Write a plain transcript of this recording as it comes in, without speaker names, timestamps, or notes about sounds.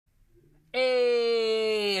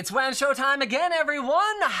Hey, it's WAN Show time again,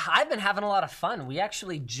 everyone. I've been having a lot of fun. We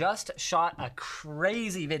actually just shot a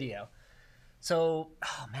crazy video. So,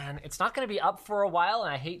 oh man, it's not going to be up for a while,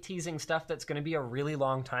 and I hate teasing stuff that's going to be a really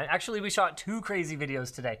long time. Actually, we shot 2 crazy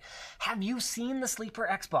videos today. Have you seen the sleeper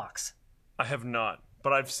Xbox? I have not,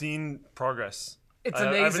 but I've seen progress. It's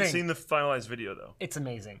amazing. I haven't seen the finalized video, though. It's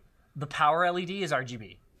amazing. The power LED is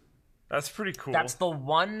RGB. That's pretty cool. That's the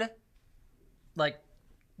one, like,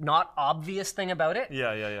 not obvious thing about it.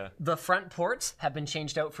 Yeah. The front ports have been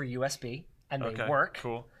changed out for USB, and they work.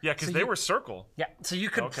 Cool. Yeah, because they were circle. Yeah, so you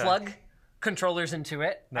could plug controllers into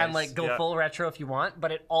it and like go full retro if you want,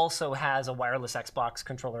 but it also has a wireless Xbox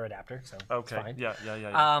controller adapter, so it's fine.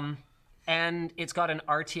 Yeah. And it's got an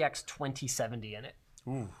RTX 2070 in it.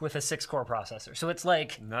 Ooh. With a 6-core processor, so it's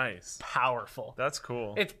like powerful. That's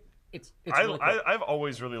cool. It's really cool. I've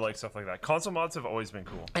always really liked stuff like that. Console mods have always been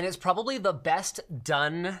cool. And it's probably the best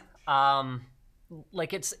done,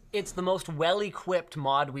 like it's the most well-equipped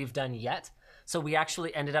mod we've done yet. So we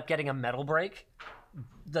actually ended up getting a metal brake,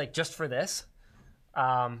 like just for this.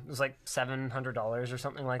 It was like $700 or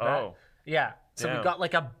something like that. Oh. Yeah. So we got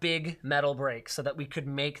like a big metal brake so that we could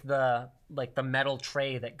make the metal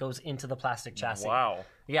tray that goes into the plastic chassis. Wow.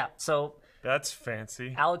 Yeah. So that's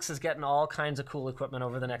fancy. Alex is getting all kinds of cool equipment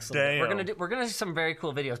over the next little bit. We're gonna do some very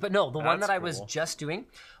cool videos. But no, the one that I was just doing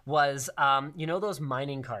was you know those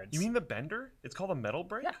mining cards. You mean the bender? It's called a metal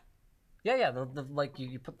brake? Yeah. The like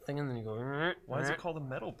you put the thing in and you go. Why is it called a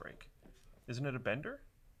metal brake? Isn't it a bender?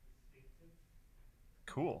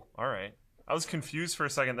 Cool. All right. I was confused for a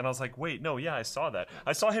second, then I was like, wait, no, yeah, I saw that.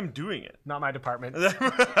 I saw him doing it. Not my department.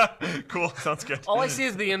 Cool, sounds good. All I see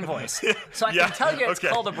is the invoice. So I can tell you it's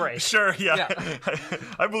called a brake. Sure, yeah.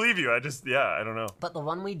 I believe you. I don't know. But the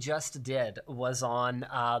one we just did was on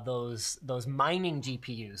those mining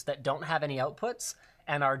GPUs that don't have any outputs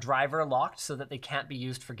and are driver locked so that they can't be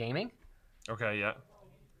used for gaming. Okay, yeah.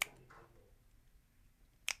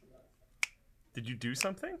 Did you do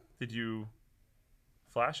something? Did you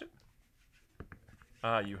flash it?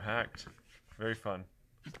 Ah, you hacked. Very fun.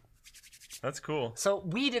 That's cool. So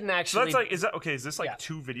we didn't actually. So that's like, is this like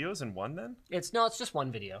 2 videos in one then? It's just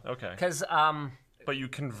one video. Okay. Because but you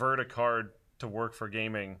convert a card to work for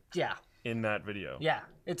gaming. Yeah. In that video. Yeah,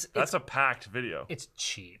 that's a packed video. It's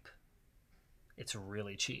cheap. It's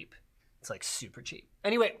really cheap. It's like super cheap.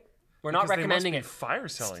 Anyway. We're not recommending it. Fire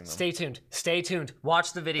selling them. Stay tuned. Stay tuned.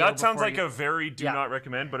 Watch the video. That sounds like a very do not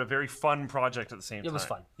recommend, but a very fun project at the same time. It was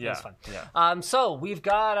fun. Yeah. It was fun. Yeah. So we've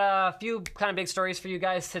got a few kind of big stories for you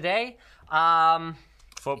guys today.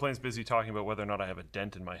 Floatplane's busy talking about whether or not I have a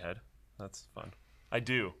dent in my head. That's fun. I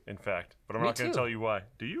do, in fact, but I'm not going to tell you why.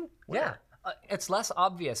 Do you? Where? Yeah. It's less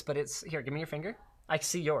obvious, but it's here. Give me your finger. I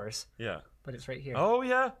see yours. Yeah. But it's right here. Oh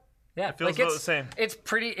yeah. Yeah, it feels about the same. It's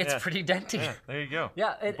pretty denty. Yeah, there you go.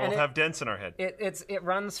 Yeah, we both have dents in our head. It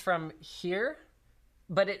runs from here,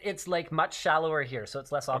 but it's like much shallower here, so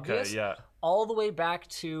it's less obvious. Okay, yeah. All the way back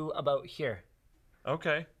to about here.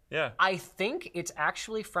 Okay, yeah. I think it's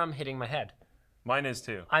actually from hitting my head. Mine is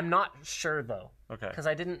too. I'm not sure though. Okay. Because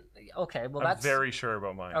I didn't. Okay, well I'm very sure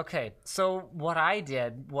about mine. Okay, so what I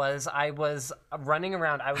did was I was running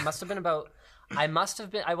around. I must have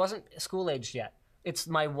been. I wasn't school aged yet. It's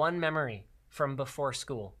my one memory from before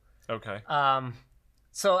school. Okay.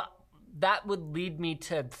 So that would lead me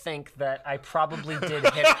to think that I probably did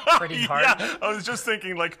hit pretty hard. Yeah, I was just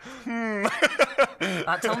thinking like,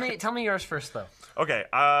 Tell me yours first though. Okay,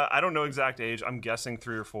 I don't know exact age. I'm guessing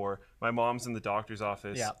 3 or 4. My mom's in the doctor's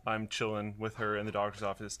office. Yeah. I'm chilling with her in the doctor's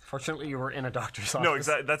office. Fortunately, you were in a doctor's office. No,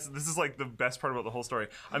 exactly. This is like the best part about the whole story.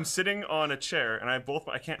 I'm sitting on a chair, and I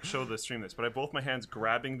can't show the stream this, but I have both my hands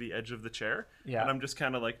grabbing the edge of the chair. Yeah. And I'm just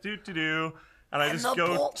kind of like do, and I just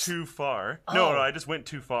go too far. Oh. No, I just went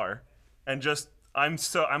too far, and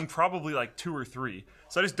I'm probably like 2 or 3,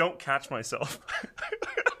 so I just don't catch myself.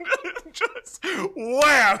 Just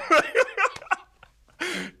wham.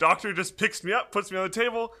 Doctor just picks me up, puts me on the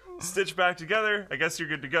table, stitched back together. I guess you're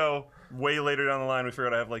good to go. Way later down the line, we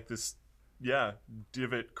figured I have like this,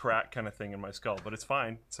 divot crack kind of thing in my skull, but it's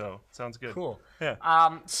fine. So sounds good. Cool. Yeah.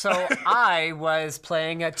 So I was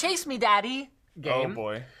playing a Chase Me Daddy game. Oh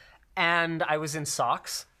boy. And I was in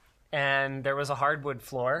socks, and there was a hardwood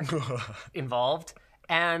floor involved.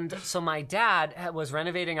 And so my dad was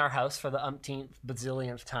renovating our house for the umpteenth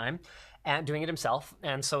bazillionth time. And doing it himself.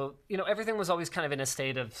 And so, everything was always kind of in a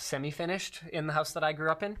state of semi-finished in the house that I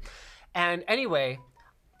grew up in. And anyway,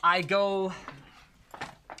 I go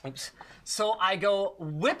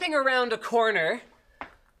whipping around a corner.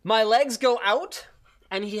 My legs go out,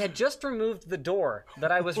 and he had just removed the door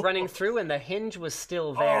that I was running through, and the hinge was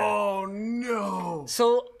still there. Oh, no.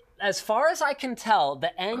 So as far as I can tell,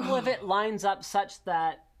 the angle of it lines up such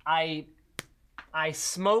that I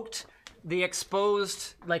smoked the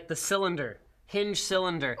exposed, like the cylinder, hinge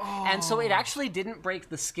cylinder. And so it actually didn't break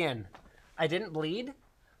the skin. I didn't bleed,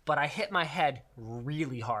 but I hit my head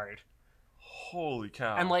really hard. Holy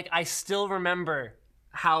cow. And like, I still remember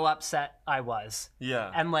how upset I was.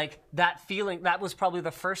 Yeah. And like that feeling, that was probably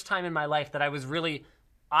the first time in my life that I was really,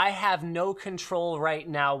 I have no control right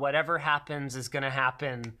now. Whatever happens is going to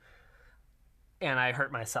happen. And I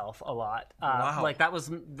hurt myself a lot. Wow. Like that was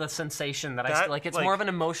the sensation that I like. It's more of an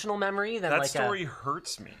emotional memory than that like story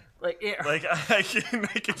hurts me. Like I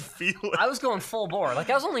can feel it. I was going full bore. Like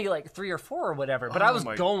I was only like 3 or 4 or whatever, but I was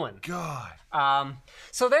going. God.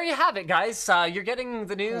 So there you have it, guys. You're getting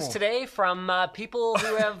the news today from people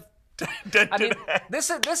who have. I mean, this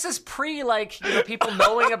is pre like people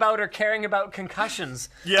knowing about or caring about concussions.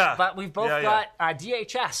 Yeah. But we've both got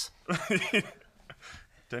DHS.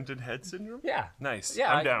 Dented head syndrome? Yeah. Nice.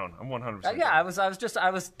 Yeah, I'm down. I'm 100%. Yeah,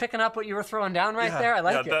 I was picking up what you were throwing down right there. I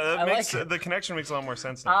like it. The connection makes a lot more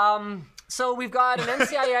sense now. So we've got an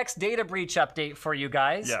NCIX data breach update for you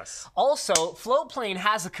guys. Yes. Also, Floatplane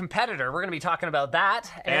has a competitor. We're going to be talking about that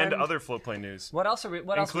and other Floatplane news. What else we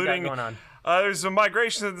got going on? There's a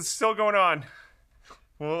migration that's still going on.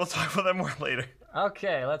 We'll talk about that more later.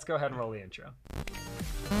 Okay, let's go ahead and roll the intro.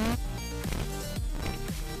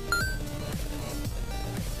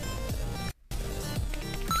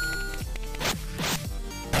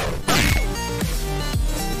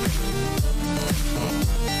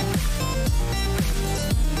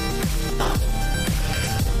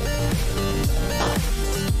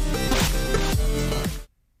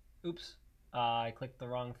 Oops, I clicked the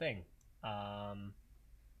wrong thing.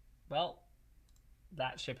 Well,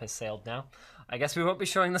 that ship has sailed now. I guess we won't be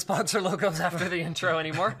showing the sponsor logos after the intro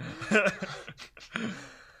anymore.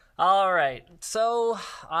 All right, so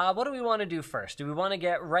what do we want to do first? Do we want to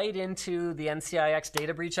get right into the NCIX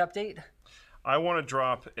data breach update? I want to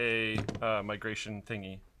drop a migration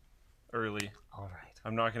thingy early. All right.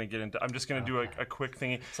 I'm not going to get into. I'm just going to do a quick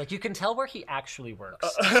thingy. It's like you can tell where he actually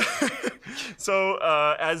works. So,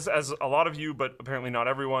 as a lot of you, but apparently not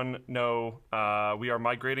everyone know, we are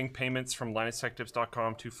migrating payments from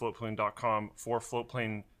LinusTechTips.com to Floatplane.com for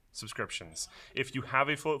Floatplane subscriptions. If you have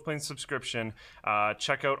a Floatplane subscription,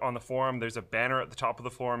 check out on the forum. There's a banner at the top of the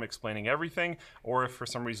forum explaining everything. Or if for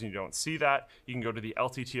some reason you don't see that, you can go to the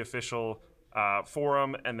LTT official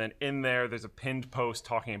forum, and then in there's a pinned post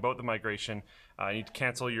talking about the migration. You need to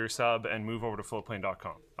cancel your sub and move over to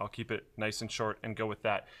Floatplane.com. I'll keep it nice and short and go with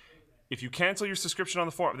that. If you cancel your subscription on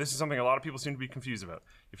the forum, this is something a lot of people seem to be confused about.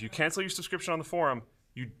 If you cancel your subscription on the forum,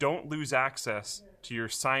 you don't lose access to your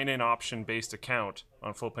sign-in option-based account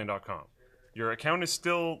on Floatplane.com. Your account is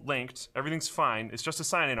still linked. Everything's fine. It's just a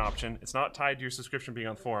sign-in option. It's not tied to your subscription being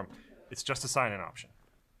on the forum. It's just a sign-in option.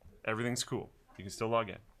 Everything's cool. You can still log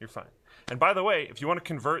in. You're fine. And by the way, if you want to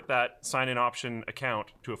convert that sign-in option account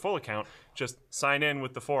to a full account, just sign in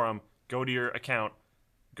with the forum, go to your account,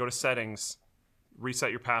 go to settings,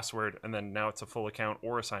 reset your password, and then now it's a full account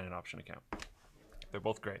or a sign-in option account. They're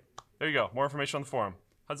both great. There you go. More information on the forum.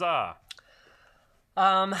 Huzzah!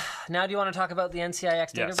 Now do you want to talk about the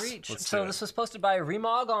NCIX data breach? So this was posted by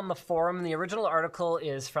Remog on the forum. The original article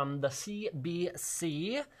is from the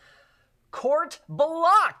CBC. Court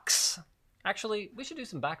blocks! Actually, we should do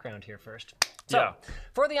some background here first. So,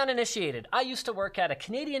 for the uninitiated, I used to work at a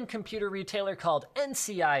Canadian computer retailer called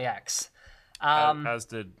NCIX. As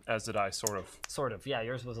did I, sort of. Sort of, yeah.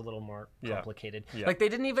 Yours was a little more complicated. Yeah. Like they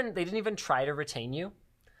didn't even try to retain you.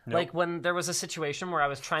 Nope. Like when there was a situation where I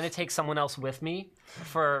was trying to take someone else with me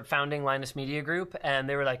for founding Linus Media Group, and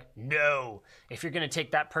they were like, "No, if you're going to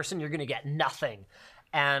take that person, you're going to get nothing."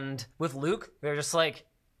 And with Luke, they're just like,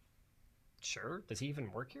 "Sure, does he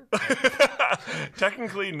even work here?"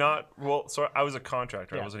 Technically not. Well, so I was a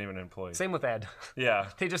contractor. I wasn't even an employee. Same with Ed. Yeah.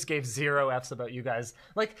 They just gave 0 Fs about you guys.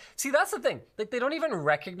 Like, see, that's the thing. Like, they don't even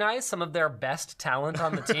recognize some of their best talent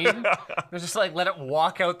on the team. They're just like, let it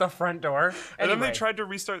walk out the front door. Anyway. And then they tried to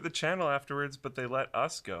restart the channel afterwards, but they let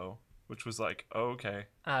us go, which was like, oh, okay.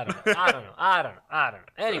 I don't know.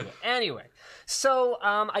 Anyway. So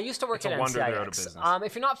I used to work at NCIX.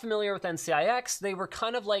 If you're not familiar with NCIX, they were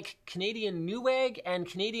kind of like Canadian Newegg and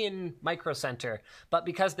Canadian Micro Center. But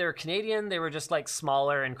because they're Canadian, they were just like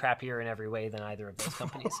smaller and crappier in every way than either of those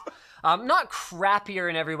companies. Not crappier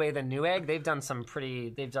in every way than Newegg. There's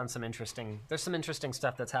some interesting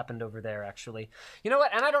stuff that's happened over there, actually. You know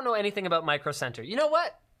what? And I don't know anything about Micro Center. You know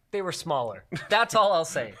what? They were smaller. That's all I'll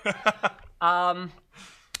say.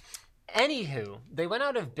 Anywho, they went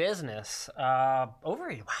out of business it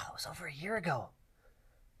was over a year ago.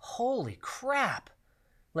 Holy crap.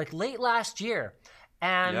 like late last year.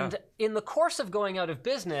 And in the course of going out of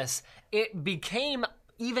business, it became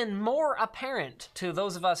even more apparent to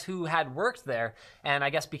those of us who had worked there, and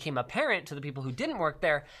I guess became apparent to the people who didn't work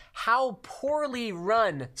there, how poorly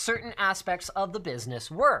run certain aspects of the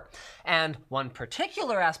business were. And one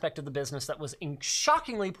particular aspect of the business that was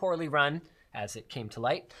shockingly poorly run, as it came to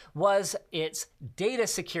light, was its data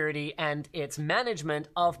security and its management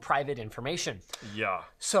of private information. Yeah.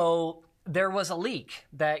 So there was a leak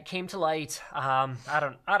that came to light. I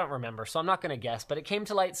don't remember, so I'm not going to guess, but it came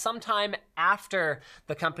to light sometime after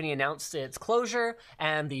the company announced its closure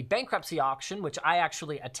and the bankruptcy auction, which I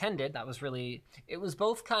actually attended. That was really, it was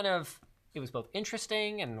both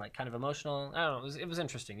interesting and like kind of emotional. I don't know. It was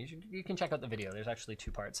interesting. You can check out the video. There's actually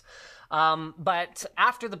 2 parts. But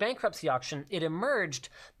after the bankruptcy auction, it emerged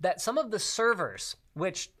that some of the servers,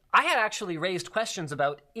 which I had actually raised questions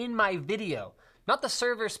about in my video, not the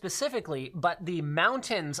server specifically, but the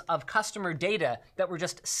mountains of customer data that were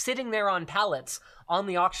just sitting there on pallets on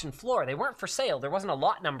the auction floor. They weren't for sale. There wasn't a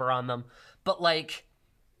lot number on them, but like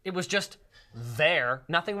it was just there.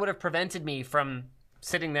 Nothing would have prevented me from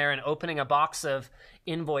sitting there and opening a box of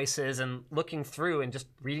invoices and looking through and just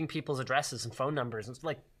reading people's addresses and phone numbers. It's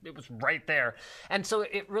like it was right there. And so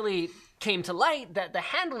it really came to light that the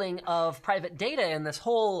handling of private data in this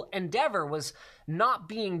whole endeavor was not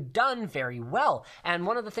being done very well. And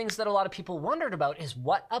one of the things that a lot of people wondered about is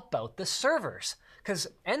what about the servers? Because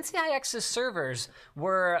NCIX's servers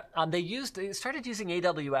were, they started using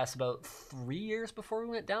AWS about 3 years before we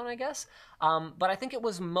went down, I guess. But I think it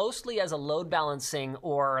was mostly as a load balancing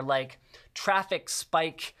or like traffic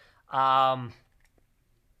spike, what's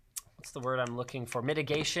the word I'm looking for?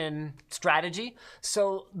 Mitigation strategy.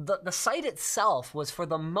 So the site itself was for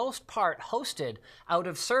the most part hosted out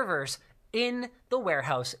of servers in the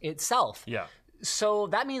warehouse itself. Yeah. So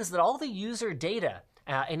that means that all the user data,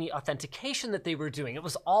 any authentication that they were doing, it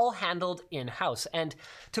was all handled in-house. And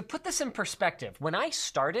to put this in perspective, when I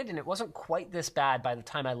started, and it wasn't quite this bad by the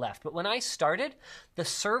time I left, but when I started, the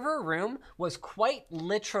server room was quite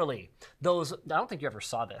literally those, I don't think you ever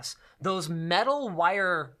saw this, those metal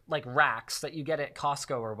wire like racks that you get at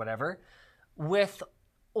Costco or whatever, with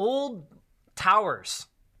old towers,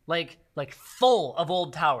 like full of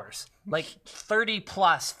old towers, like 30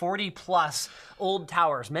 plus, 40 plus old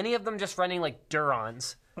towers, many of them just running like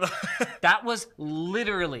Durons. That was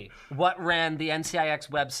literally what ran the NCIX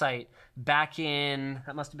website back in,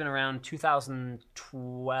 that must have been around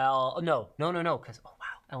 2012. No, because, oh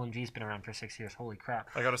wow, LNG's been around for 6 years. Holy crap.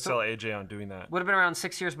 I got to sell AJ on doing that. Would have been around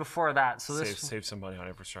 6 years before that. So save some money on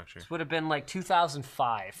infrastructure. This would have been like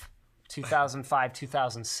 2005,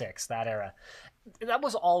 2006, that era. That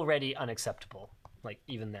was already unacceptable, like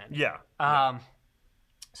even then. Yeah.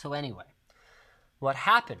 So anyway, what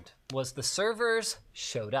happened was the servers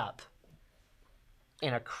showed up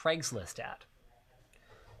in a Craigslist ad.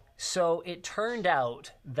 So it turned out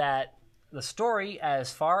that the story,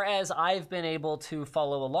 as far as I've been able to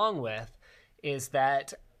follow along with, is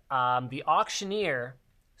that the auctioneer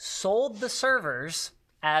sold the servers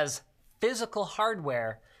as physical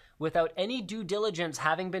hardware without any due diligence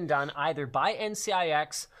having been done either by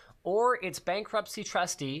NCIX or its bankruptcy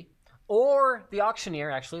trustee or the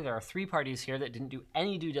auctioneer. Actually, there are 3 parties here that didn't do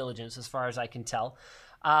any due diligence as far as I can tell.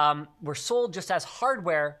 Were sold just as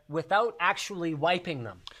hardware without actually wiping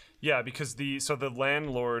them. Yeah, because the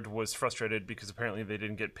landlord was frustrated because apparently they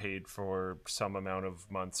didn't get paid for some amount of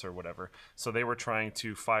months or whatever. So they were trying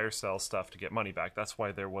to fire sell stuff to get money back. That's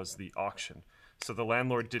why there was the auction. So the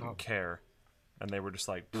landlord didn't care. And they were just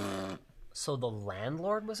like... So the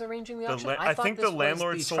landlord was arranging the auction? I think the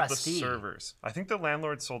landlord sold the servers. I think the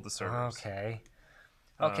landlord sold the servers. Okay.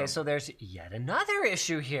 Okay, so there's yet another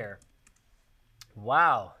issue here.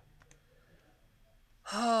 Wow.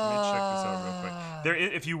 Let me check this out real quick.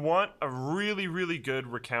 If you want a really, really good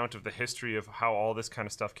recount of the history of how all this kind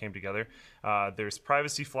of stuff came together, there's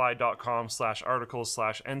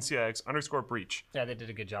privacyfly.com/articles/NCIX_breach. Yeah, they did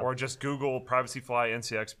a good job. Or just Google privacyfly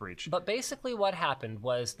NCIX breach. But basically what happened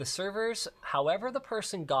was the servers, however the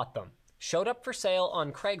person got them, showed up for sale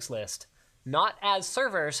on Craigslist, not as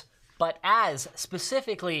servers, but as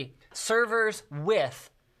specifically servers with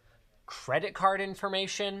credit card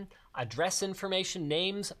information, address information,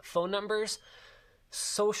 names, phone numbers,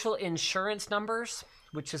 social insurance numbers,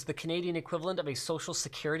 which is the Canadian equivalent of a social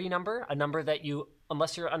security number, a number that you,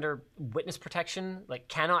 unless you're under witness protection, like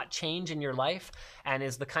cannot change in your life, and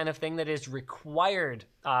is the kind of thing that is required,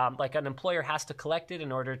 like an employer has to collect it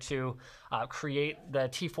in order to create the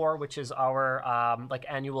T4, which is our like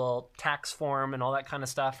annual tax form and all that kind of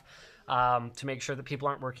stuff, to make sure that people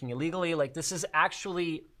aren't working illegally. Like this is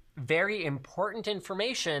actually very important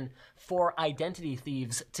information for identity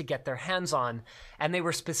thieves to get their hands on. And they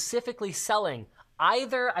were specifically selling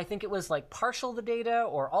either, I think it was like partial the data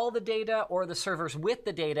or all the data or the servers with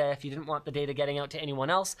the data if you didn't want the data getting out to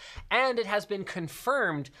anyone else. And it has been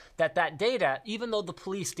confirmed that that data, even though the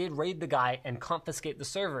police did raid the guy and confiscate the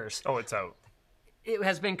servers. Oh, it's out. It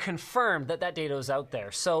has been confirmed that that data is out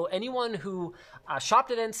there. So anyone who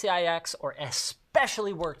shopped at NCIX or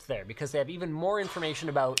especially worked there, because they have even more information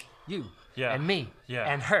about you and me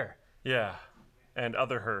and her. Yeah, and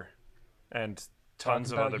other her and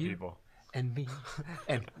tons of other people. And me.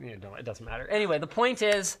 And no, it doesn't matter. Anyway, the point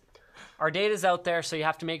is, our data's out there, so you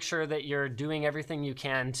have to make sure that you're doing everything you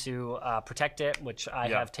can to protect it, which I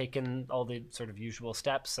have taken all the sort of usual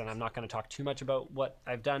steps, and I'm not going to talk too much about what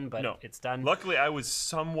I've done, but it's done. Luckily, I was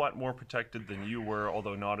somewhat more protected than you were,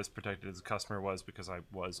 although not as protected as a customer was, because I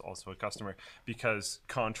was also a customer, because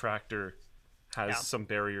contractor has some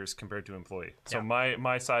barriers compared to employee. So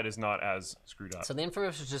my side is not as screwed up. So the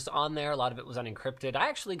information was just on there. A lot of it was unencrypted. I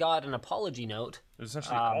actually got an apology note. It was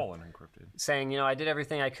essentially all unencrypted. Saying, I did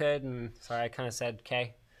everything I could, and sorry, I kind of said,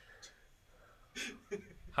 okay.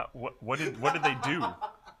 What did they do?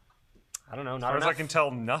 I don't know. Not as far enough. as I can tell,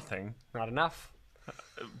 nothing. Not enough.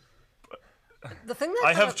 The thing that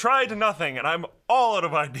I have tried nothing, and I'm all out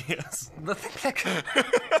of ideas. The thing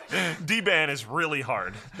that DBAN is really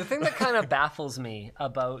hard. The thing that kind of baffles me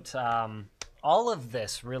about all of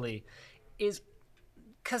this really is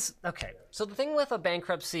because, okay, so the thing with a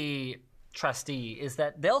bankruptcy trustee is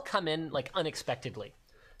that they'll come in like unexpectedly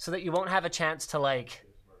so that you won't have a chance to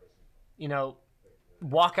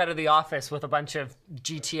walk out of the office with a bunch of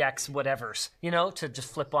GTX whatevers, to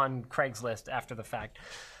just flip on Craigslist after the fact.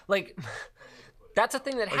 Like, that's a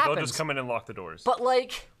thing that happens. They'll just come in and lock the doors. But,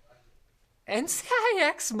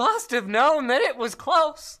 NCIX must have known that it was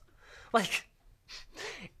close.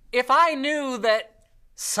 If I knew that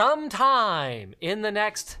sometime in the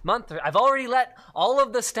next month, I've already let all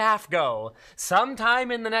of the staff go,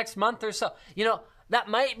 sometime in the next month or so, that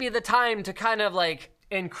might be the time to kind of,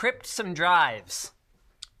 encrypt some drives.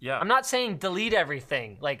 Yeah. I'm not saying delete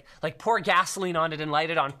everything, like pour gasoline on it and light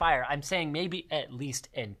it on fire. I'm saying maybe at least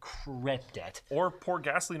encrypt it. Or pour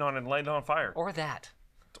gasoline on it and light it on fire. Or that.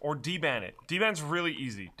 Or deban it. Deban's really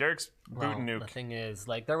easy. Derek's boot and nuke. The thing is,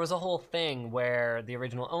 there was a whole thing where the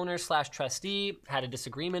original owner / trustee had a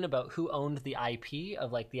disagreement about who owned the IP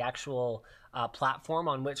of the actual platform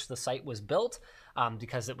on which the site was built,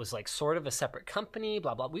 because it was sort of a separate company,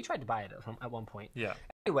 blah, blah. We tried to buy it at one point. Yeah.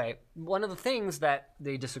 Anyway, one of the things that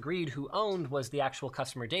they disagreed who owned was the actual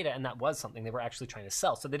customer data, and that was something they were actually trying to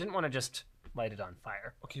sell. So they didn't want to just light it on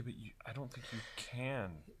fire. Okay, but I don't think you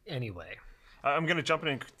can. Anyway. I'm going to jump in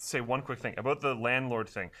and say one quick thing about the landlord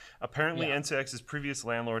thing. Apparently, NCIX's previous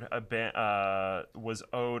landlord was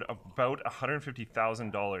owed about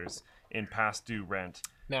 $150,000 in past due rent.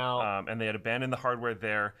 Now, and they had abandoned the hardware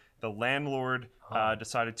there. The landlord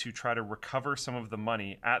decided to try to recover some of the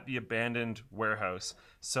money at the abandoned warehouse.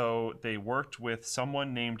 So they worked with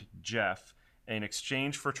someone named Jeff. In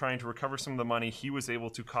exchange for trying to recover some of the money, he was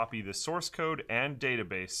able to copy the source code and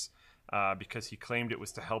database because he claimed it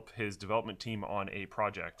was to help his development team on a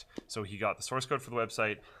project. So he got the source code for the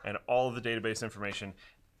website and all of the database information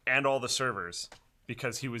and all the servers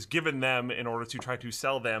because he was given them in order to try to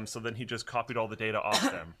sell them. So then he just copied all the data off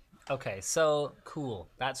them. Okay, so cool.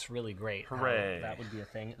 That's really great. Hooray. That would be a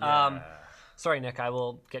thing. Yeah. Sorry, Nick, I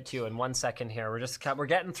will get to you in 1 second here. We're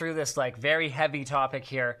getting through this very heavy topic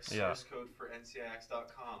here. Yeah. Source code for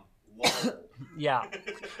NCIX.com. Lol. Yeah.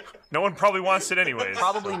 No one probably wants it anyways.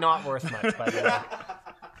 Probably not worth much, by the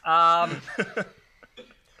way.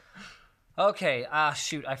 Okay,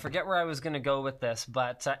 shoot, I forget where I was going to go with this,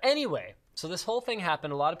 but anyway, so this whole thing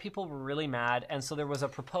happened. A lot of people were really mad, and so there was a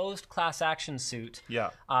proposed class action suit.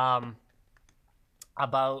 Yeah.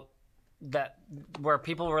 About that, where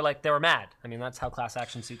people were they were mad. I mean, that's how class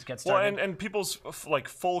action suits get started. Well, and people's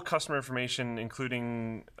full customer information,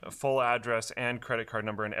 including full address and credit card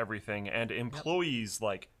number and everything, and employees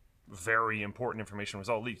very important information was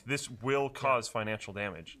all leaked. This will cause financial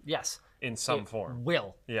damage. Yes. In some form.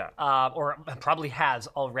 Will. Yeah. Or probably has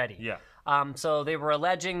already. Yeah. So they were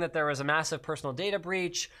alleging that there was a massive personal data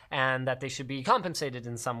breach and that they should be compensated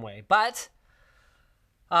in some way. But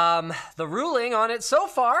the ruling on it so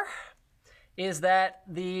far is that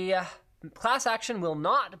the class action will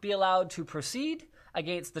not be allowed to proceed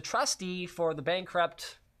against the trustee for the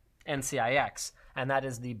bankrupt NCIX, and that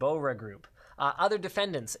is the Bora Group. Other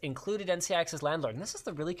defendants included NCIX's landlord. And this is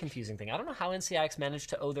the really confusing thing. I don't know how NCIX managed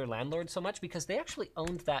to owe their landlord so much because they actually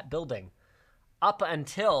owned that building up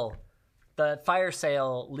until the fire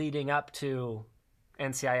sale leading up to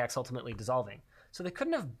NCIX ultimately dissolving. So they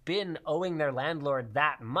couldn't have been owing their landlord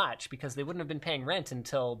that much because they wouldn't have been paying rent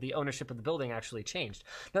until the ownership of the building actually changed.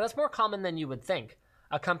 Now, that's more common than you would think.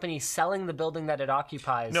 A company selling the building that it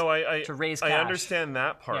occupies to raise cash. I understand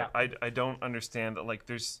that part. Yeah. I don't understand that, like,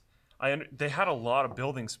 they had a lot of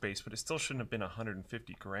building space, but it still shouldn't have been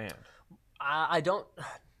 $150,000. I don't...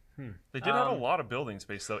 They did have a lot of building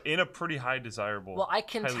space, though, in a pretty high desirable. Well, I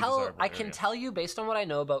can area. tell you based on what I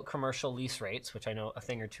know about commercial lease rates, which I know a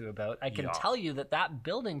thing or two about. I can tell you that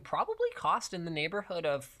building probably cost in the neighborhood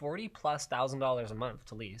of $40,000+ a month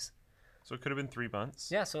to lease. So it could have been 3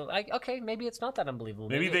 months. Yeah. So okay, maybe it's not that unbelievable.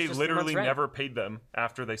 Maybe they literally never paid them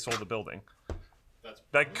after they sold the building.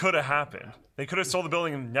 That could have happened. They could have sold the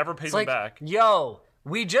building and never paid them back. Yo,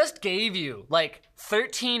 we just gave you like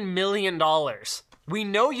 $13 million. We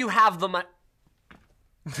know you have the money.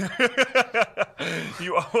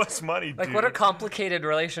 You owe us money, like, dude. what a complicated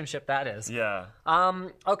relationship that is. Yeah.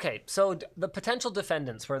 Okay, so the potential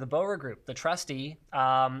defendants were the Boer Group, the trustee,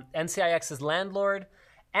 NCIX's landlord,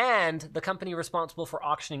 and the company responsible for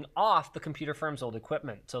auctioning off the computer firm's old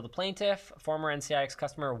equipment. So the plaintiff, former NCIX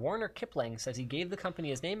customer Warner Kipling, says he gave the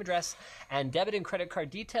company his name, address, and debit and credit card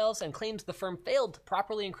details, and claims the firm failed to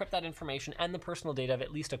properly encrypt that information and the personal data of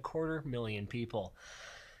at least 250,000 people.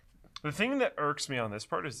 The thing that irks me on this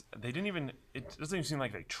part is it doesn't even seem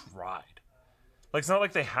like they tried. Like, it's not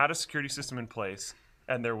like they had a security system in place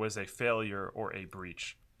and there was a failure or a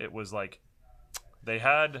breach. It was like they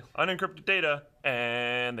had unencrypted data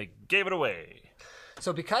and they gave it away.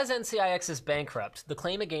 So because NCIX is bankrupt, the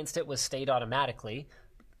claim against it was stayed automatically.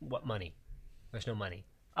 What money? There's no money.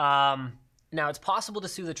 Now, it's possible to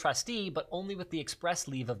sue the trustee, but only with the express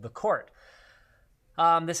leave of the court.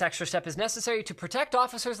 This extra step is necessary to protect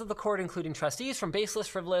officers of the court, including trustees, from baseless,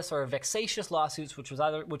 frivolous, or vexatious lawsuits which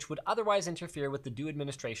would otherwise interfere with the due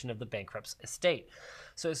administration of the bankrupt's estate.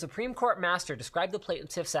 So the Supreme Court master described the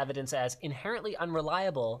plaintiff's evidence as inherently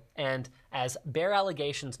unreliable and as bare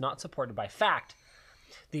allegations not supported by fact.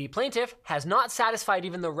 The plaintiff has not satisfied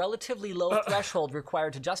even the relatively low threshold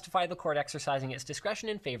required to justify the court exercising its discretion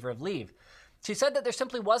in favor of leave. She said that there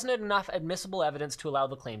simply wasn't enough admissible evidence to allow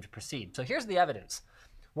the claim to proceed. So here's the evidence.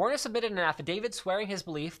 Warner submitted an affidavit swearing his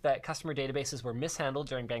belief that customer databases were mishandled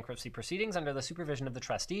during bankruptcy proceedings under the supervision of the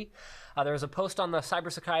trustee. There was a post on the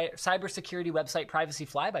cybersecurity website Privacy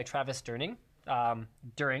Fly by Travis During,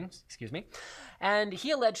 and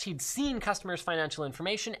he alleged he'd seen customers' financial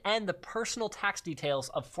information and the personal tax details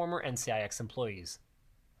of former NCIX employees.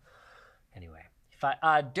 Anyway,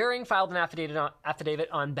 During filed an affidavit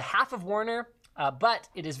on behalf of Warner, but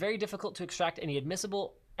it is very difficult to extract any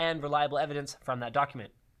admissible and reliable evidence from that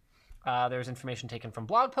document. There's information taken from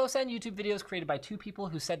blog posts and YouTube videos created by two people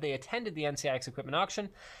who said they attended the NCIX equipment auction.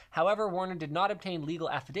 However, Warner did not obtain legal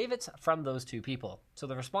affidavits from those two people. So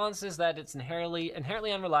the response is that it's inherently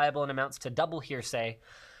unreliable and amounts to double hearsay.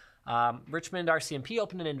 Richmond RCMP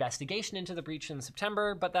opened an investigation into the breach in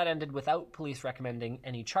September, but that ended without police recommending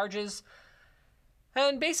any charges.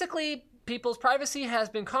 And basically, people's privacy has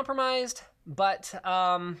been compromised, but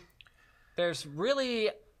there's really...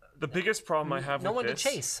 The biggest problem I have with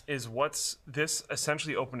this is this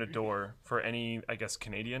essentially opened a door for any, I guess,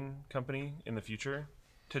 Canadian company in the future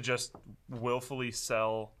to just willfully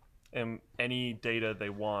sell any data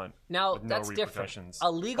they want. Now, with no that's different. repercussions.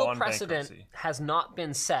 A legal precedent bankruptcy has not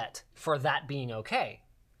been set for that being okay.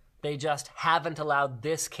 They just haven't allowed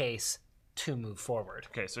this case to move forward.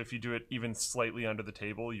 Okay, so if you do it even slightly under the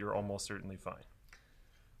table, you're almost certainly fine.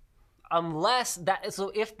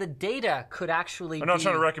 So if the data could actually I'm not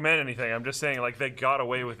trying to recommend anything. I'm just saying, like, they got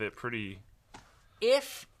away with it pretty...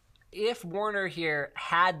 If Warner here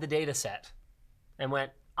had the data set and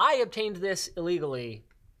went, I obtained this illegally,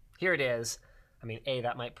 here it is. I mean,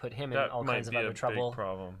 that might put him in all kinds of other trouble. Big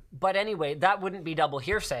problem. But anyway, that wouldn't be double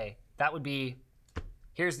hearsay. That would be,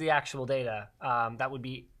 here's the actual data. That would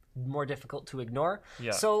be more difficult to ignore.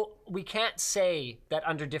 Yeah. So we can't say that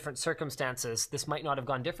under different circumstances this might not have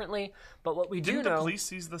gone differently, but what we do know... Didn't the police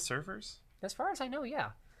seize the servers? As far as I know, yeah.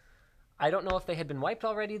 I don't know if they had been wiped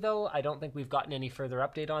already, though. I don't think we've gotten any further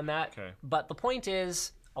update on that. Okay. But the point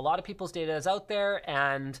is, a lot of people's data is out there,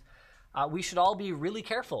 and we should all be really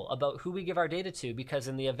careful about who we give our data to, because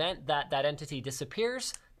in the event that that entity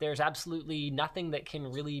disappears, there's absolutely nothing that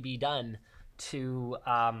can really be done to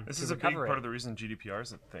This is a big part of the reason GDPR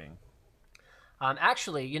is a thing.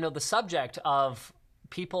 Actually, the subject of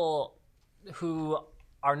people who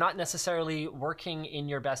are not necessarily working in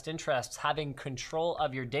your best interests, having control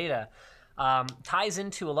of your data, ties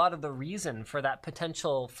into a lot of the reason for that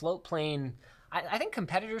potential float plane. I think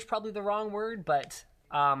competitor is probably the wrong word, but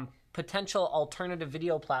potential alternative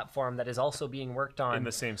video platform that is also being worked on in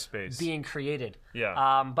the same space being created.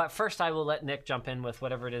 Yeah. But first I will let Nick jump in with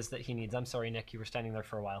whatever it is that he needs. I'm sorry, Nick, you were standing there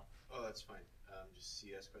for a while. Oh, that's fine. Just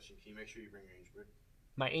CS question. Can you make sure you bring your angel bird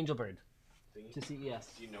My angel bird thingy? to CES.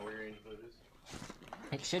 Do you know where your angel bird is?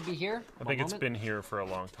 It should be here. I think it's been here for a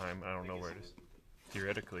long time. I don't know where it is.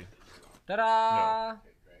 Theoretically. Ta-da! No.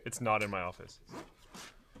 It's not in my office.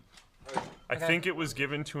 I think it was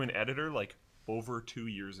given to an editor like over 2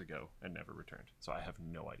 years ago and never returned. So I have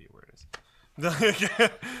no idea where it is.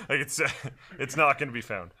 Like it's not going to be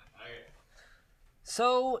found.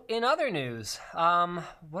 So in other news,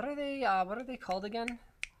 what are they called again?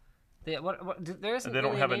 There isn't They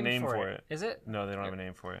don't really have a name for it. Is it? No, they don't have a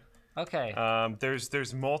name for it. Okay.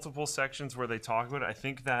 There's multiple sections where they talk about it. I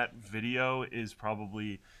think that video is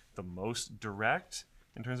probably the most direct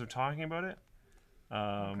in terms of talking about it.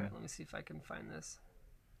 Okay, let me see if I can find this.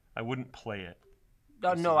 I wouldn't play it.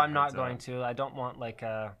 Oh, no, I'm not going to. I don't want like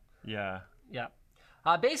a... Yeah. Yeah.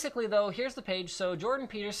 Basically, though, here's the page. So Jordan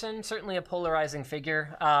Peterson, certainly a polarizing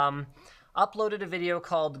figure, uploaded a video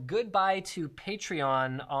called Goodbye to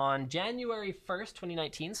Patreon on January 1st,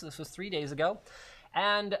 2019. So this was 3 days ago.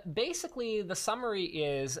 And basically, the summary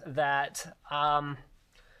is that...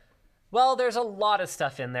 well, there's a lot of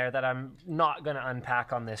stuff in there that I'm not going to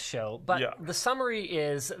unpack on this show. But the summary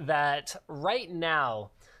is that right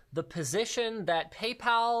now, the position that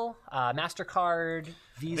PayPal, MasterCard,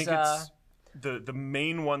 Visa... I think it's the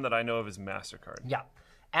main one that I know of is MasterCard. Yeah,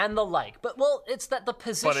 and the like. But, well, it's that the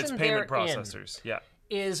position but it's payment processors,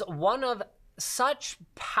 is one of such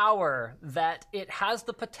power that it has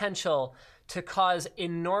the potential to cause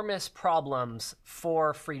enormous problems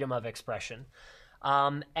for freedom of expression.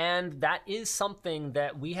 And that is something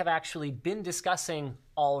that we have actually been discussing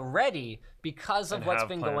already because of what's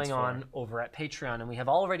been going on over at Patreon. And we have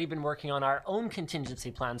already been working on our own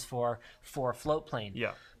contingency plans for Floatplane.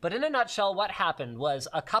 Yeah. But in a nutshell, what happened was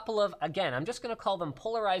a couple of, again, I'm just going to call them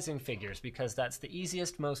polarizing figures because that's the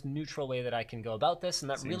easiest, most neutral way that I can go about this. And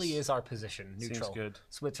that really is our position, neutral. Seems good.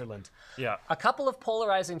 Switzerland. Yeah. A couple of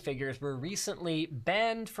polarizing figures were recently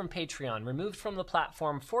banned from Patreon, removed from the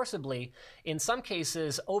platform forcibly, in some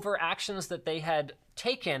cases over actions that they had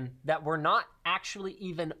taken that were not actually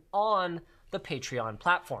even on the Patreon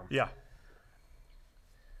platform. Yeah.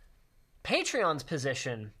 Patreon's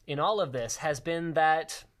position in all of this has been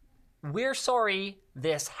that we're sorry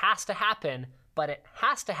this has to happen, but it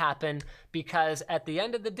has to happen because at the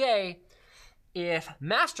end of the day, if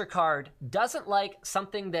MasterCard doesn't like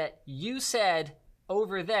something that you said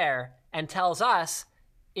over there and tells us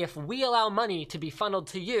if we allow money to be funneled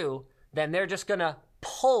to you, then they're just going to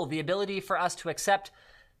pull the ability for us to accept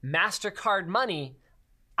MasterCard money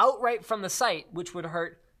outright from the site, which would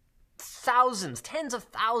hurt thousands, tens of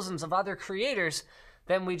thousands of other creators,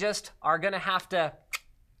 then we just are going to have to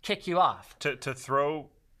kick you off. To throw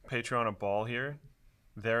Patreon a ball here,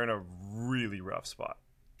 they're in a really rough spot.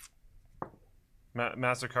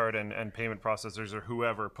 MasterCard and payment processors or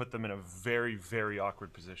whoever put them in a very, very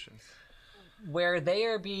awkward position. Where they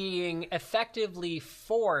are being effectively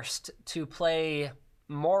forced to play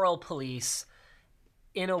moral police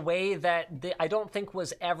in a way that I don't think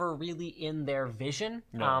was ever really in their vision.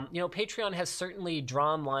 No. Patreon has certainly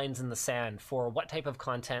drawn lines in the sand for what type of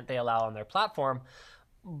content they allow on their platform,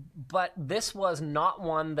 but this was not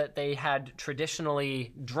one that they had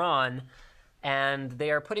traditionally drawn, and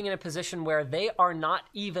they are putting in a position where they are not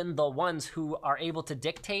even the ones who are able to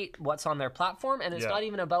dictate what's on their platform, and it's not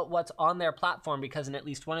even about what's on their platform, because in at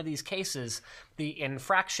least one of these cases, the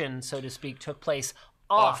infraction, so to speak, took place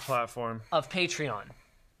off platform of Patreon.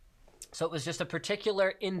 So it was just a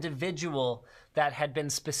particular individual that had been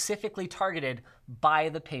specifically targeted by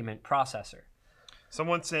the payment processor.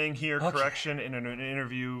 Someone saying here, correction, in an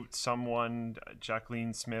interview, someone,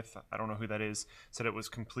 Jacqueline Smith, I don't know who that is, said it was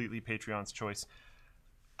completely Patreon's choice.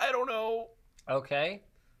 I don't know. Okay.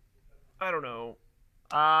 I don't know.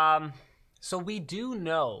 So we do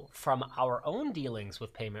know from our own dealings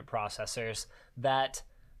with payment processors that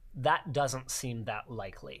that doesn't seem that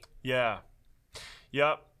likely. Yeah.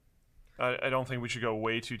 Yep. I don't think we should go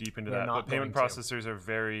way too deep into that. But payment processors are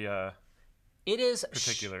very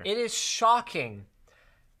particular. It is shocking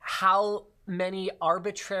how many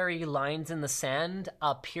arbitrary lines in the sand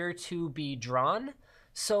appear to be drawn.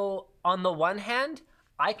 So on the one hand,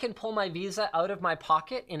 I can pull my Visa out of my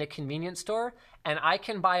pocket in a convenience store and I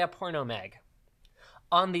can buy a porno mag.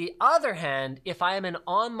 On the other hand, if I am an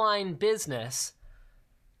online business,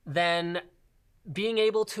 then being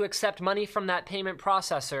able to accept money from that payment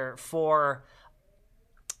processor for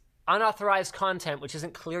unauthorized content, which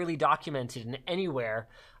isn't clearly documented in anywhere,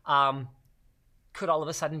 could all of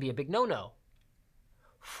a sudden be a big no-no.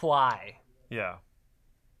 Why? Yeah.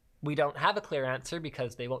 We don't have a clear answer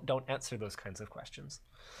because they don't answer those kinds of questions.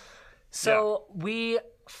 So we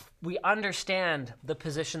understand the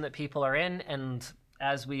position that people are in, and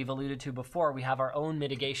as we've alluded to before, we have our own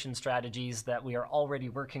mitigation strategies that we are already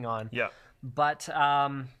working on. Yeah. But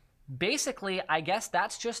basically, I guess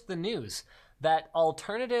that's just the news, that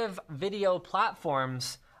alternative video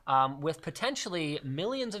platforms with potentially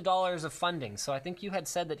millions of dollars of funding. So I think you had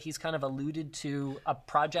said that he's kind of alluded to a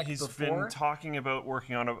project He's before. been talking about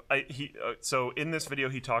working on so in this video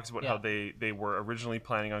he talks about how they were originally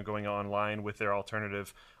planning on going online with their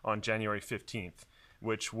alternative on January 15th,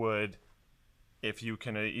 which would, if you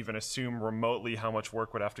can even assume remotely how much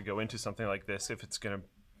work would have to go into something like this, if it's going to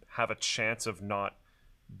have a chance of not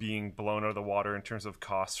being blown out of the water in terms of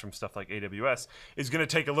costs from stuff like AWS, is going to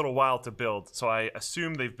take a little while to build. So I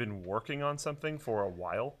assume they've been working on something for a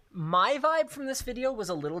while. My vibe from this video was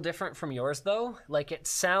a little different from yours, though. Like, it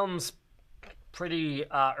sounds pretty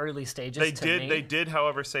early stages to me. They did,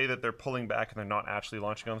 however, say that they're pulling back and they're not actually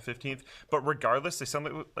launching on the 15th. But regardless, they sound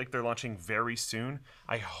like they're launching very soon.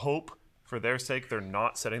 I hope, for their sake, they're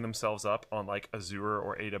not setting themselves up on like Azure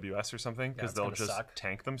or AWS or something, because they'll just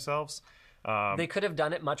tank themselves. They could have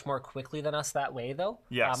done it much more quickly than us that way, though.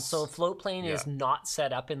 Yes. So Floatplane is not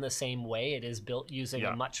set up in the same way. It is built using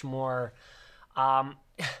a much more...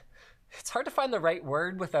 it's hard to find the right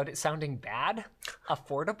word without it sounding bad.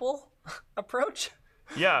 Affordable approach.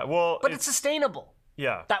 Yeah, well... But it's sustainable.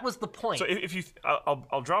 Yeah. That was the point. So if you...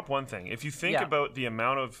 I'll drop one thing. If you think about the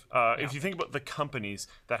amount of... If you think about the companies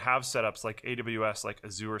that have setups like AWS, like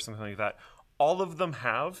Azure or something like that, all of them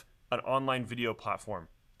have an online video platform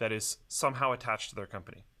that is somehow attached to their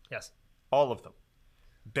company. Yes. All of them.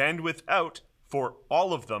 Bandwidth out for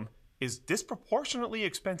all of them is disproportionately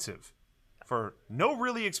expensive for no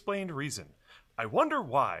really explained reason. I wonder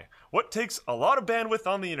why. What takes a lot of bandwidth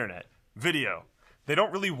on the internet? Video. They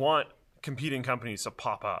don't really want competing companies to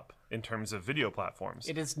pop up in terms of video platforms.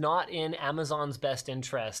 It is not in Amazon's best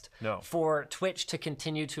interest for Twitch to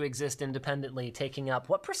continue to exist independently, taking up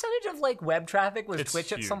what percentage of like web traffic was Twitch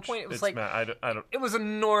huge. At some point? It was it was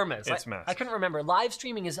enormous. It's massive. I couldn't remember. Live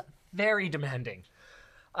streaming is very demanding.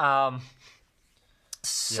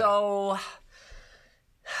 So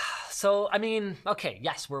I mean, okay,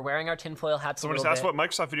 yes, we're wearing our tinfoil hats. Someone just asked what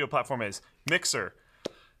Microsoft video platform is. Mixer.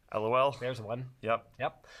 LOL. There's one. Yep.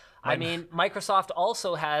 I mean, Microsoft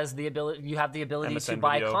also has the ability. You have the ability to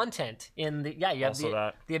buy content in the. Yeah, you have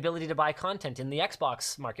the ability to buy content in the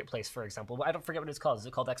Xbox marketplace, for example. I don't forget what it's called. Is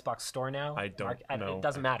it called Xbox Store now? I don't know. It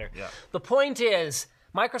doesn't matter. Yeah. The point is,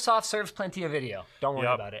 Microsoft serves plenty of video. Don't worry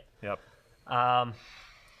about it. Yep.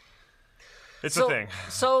 It's a thing.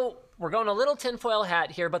 So we're going a little tinfoil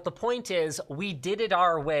hat here, but the point is, we did it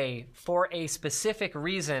our way for a specific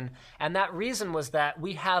reason, and that reason was that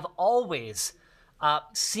we have always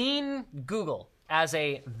seen Google as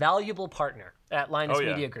a valuable partner at Linus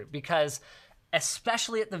Media Group, because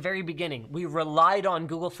especially at the very beginning, we relied on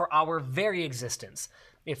Google for our very existence.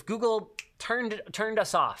 If Google turned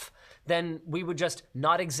us off, then we would just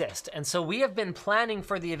not exist. And so we have been planning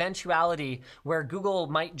for the eventuality where Google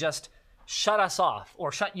might just shut us off,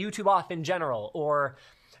 or shut YouTube off in general, or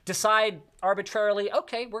decide arbitrarily,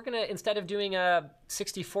 okay, we're going to, instead of doing a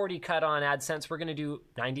 60-40 cut on AdSense, we're going to do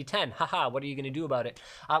 90-10. Haha, what are you going to do about it?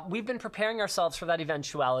 We've been preparing ourselves for that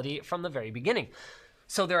eventuality from the very beginning.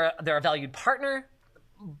 So they're a valued partner,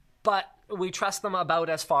 but we trust them about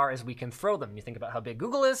as far as we can throw them. You think about how big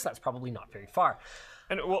Google is, that's probably not very far.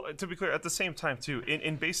 And well, to be clear, at the same time too,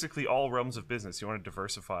 in basically all realms of business, you want to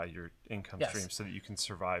diversify your income streams so that you can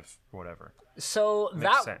survive whatever. So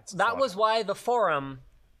that was why the forum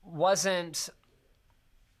wasn't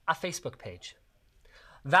a Facebook page.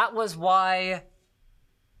 That was why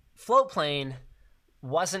Floatplane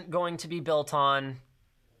wasn't going to be built on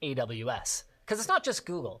AWS. Because it's not just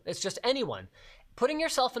Google, it's just anyone. Putting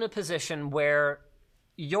yourself in a position where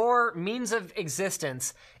your means of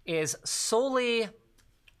existence is solely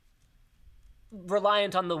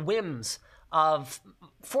reliant on the whims of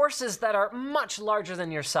forces that are much larger than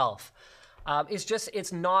yourself.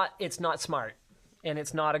 It's not smart, and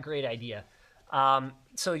it's not a great idea.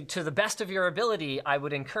 So to the best of your ability, I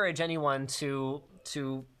would encourage anyone to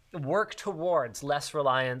work towards less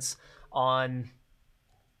reliance on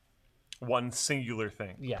one singular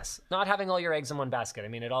thing. Yes, not having all your eggs in one basket. I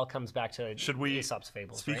mean, it all comes back to Aesop's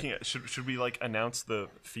fables. Speaking, right? Should we like announce the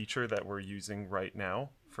feature that we're using right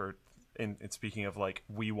now for in speaking of like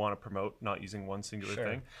we want to promote not using one singular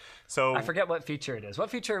thing. So I forget what feature it is. What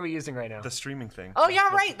feature are we using right now? The streaming thing. Oh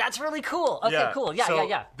yeah, right. That's really cool. Okay, cool. Yeah, so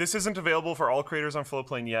yeah. This isn't available for all creators on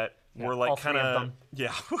Flowplane yet. We're like kind of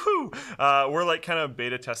we're like kind of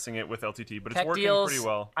beta testing it with LTT, but it's working pretty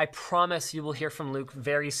well. I promise you will hear from Luke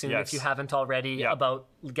very soon if you haven't already about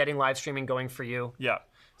getting live streaming going for you. Yeah.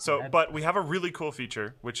 So, but we have a really cool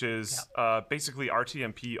feature, which is basically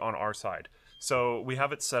RTMP on our side. So we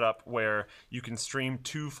have it set up where you can stream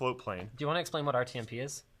to Floatplane. Do you want to explain what RTMP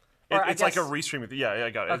is? It's like a restream. Yeah,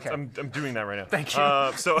 I got it. Okay. I'm doing that right now. Thank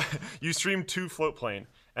you. So you stream to Floatplane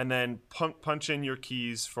and then punch in your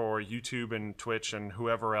keys for YouTube and Twitch and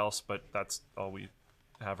whoever else, but that's all we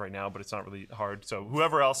have right now, but it's not really hard. So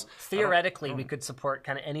whoever else. Theoretically, we could support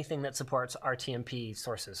kind of anything that supports RTMP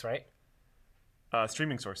sources, right?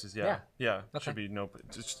 Streaming sources, yeah. Okay. Should be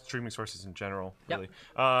just streaming sources in general, really.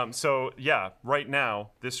 So yeah, right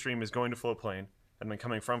now, this stream is going to Floatplane and then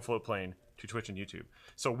coming from Floatplane to Twitch and YouTube.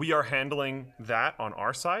 So we are handling that on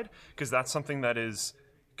our side because that's something that is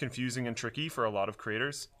confusing and tricky for a lot of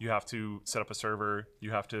creators. You have to set up a server,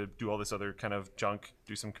 you have to do all this other kind of junk,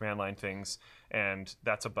 do some command line things, and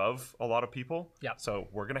that's above a lot of people. Yeah. So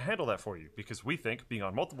we're going to handle that for you because we think being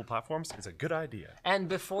on multiple platforms is a good idea. And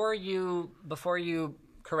before you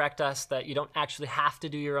correct us that you don't actually have to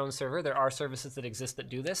do your own server, there are services that exist that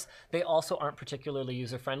do this. They also aren't particularly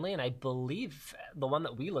user-friendly, and I believe the one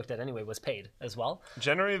that we looked at anyway was paid as well.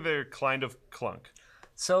 Generally, they're kind of clunk.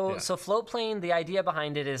 So Floatplane, the idea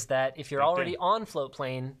behind it is that if you're already on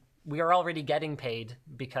Floatplane, we are already getting paid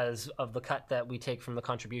because of the cut that we take from the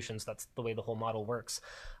contributions. That's the way the whole model works.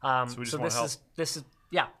 So we just want to help. This is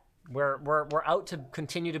we're out to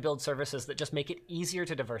continue to build services that just make it easier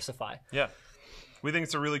to diversify. Yeah. We think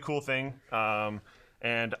it's a really cool thing.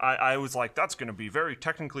 And I was like, that's going to be very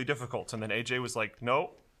technically difficult. And then AJ was like,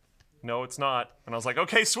 no, it's not. And I was like,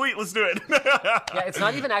 okay, sweet, let's do it. Yeah, it's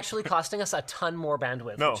not even actually costing us a ton more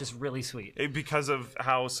bandwidth, which is really sweet. Because of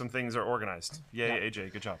how some things are organized. Yay,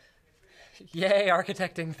 AJ, good job. Yay,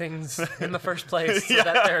 architecting things in the first place so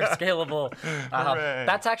that they're scalable.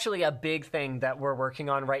 That's actually a big thing that we're working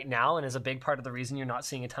on right now and is a big part of the reason you're not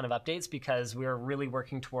seeing a ton of updates because we're really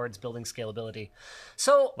working towards building scalability.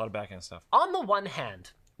 So a lot of backend stuff. On the one hand,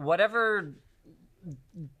 whatever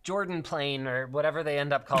Jordan plane or whatever they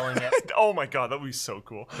end up calling it. Oh my god, that would be so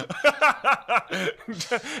cool.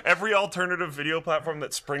 Every alternative video platform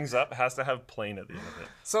that springs up has to have plane at the end of it.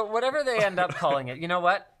 So whatever they end up calling it, you know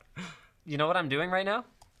what? You know what I'm doing right now?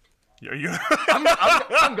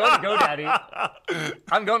 I'm going to GoDaddy.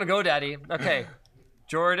 I'm going to GoDaddy. Okay.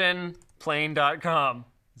 JordanPlane.com.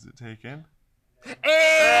 Is it taken?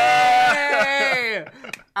 Hey!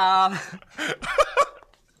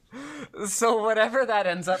 So whatever that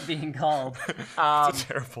ends up being called. It's a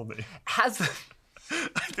terrible name.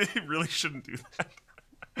 They really shouldn't do that.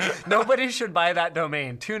 Nobody should buy that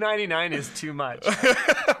domain. $2.99 is too much.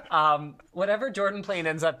 Whatever Jordan Plane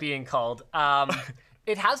ends up being called,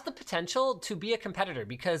 it has the potential to be a competitor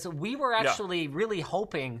because we were actually really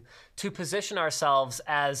hoping to position ourselves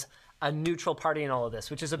as a neutral party in all of this,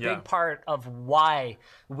 which is a big part of why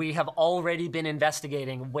we have already been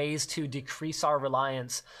investigating ways to decrease our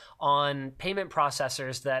reliance on payment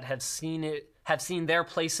processors that have seen their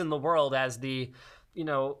place in the world as the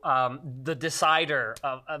decider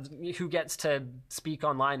of who gets to speak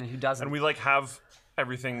online and who doesn't. And we have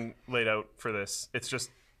everything laid out for this. It's just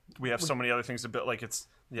we have so many other things to build. We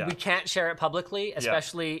can't share it publicly,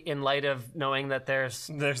 especially in light of knowing that there's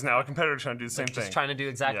now a competitor trying to do the same thing. Just trying to do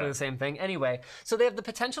exactly the same thing. Anyway, so they have the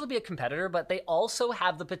potential to be a competitor, but they also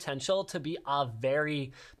have the potential to be a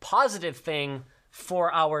very positive thing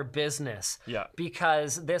for our business. Yeah.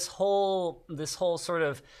 Because this whole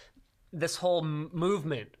movement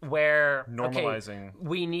where normalizing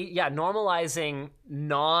normalizing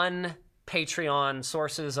non-Patreon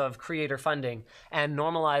sources of creator funding and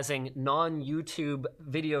normalizing non-YouTube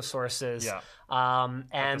video sources at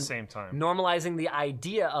the same time, normalizing the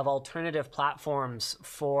idea of alternative platforms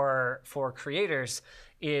for creators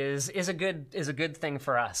is a good thing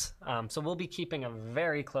for us. So we'll be keeping a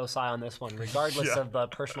very close eye on this one, regardless of the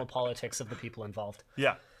personal politics of the people involved.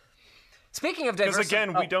 Yeah. Speaking of diversity, because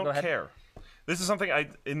again, we don't care. This is something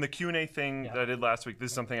in the Q&A thing that I did last week,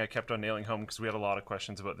 this is something I kept on nailing home because we had a lot of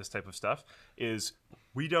questions about this type of stuff, is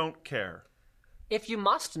we don't care. If you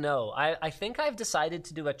must know, I think I've decided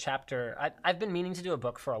to do a chapter. I've been meaning to do a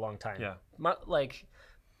book for a long time. Yeah.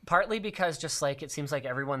 Partly because it seems like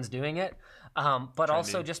everyone's doing it, but trendy.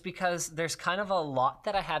 Also just because there's kind of a lot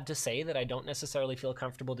that I have to say that I don't necessarily feel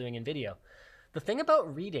comfortable doing in video. The thing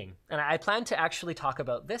about reading, and I plan to actually talk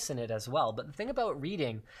about this in it as well, but the thing about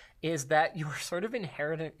reading is that you're sort of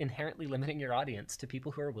inherently limiting your audience to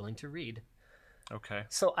people who are willing to read. Okay.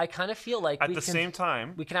 So I kind of feel like at the same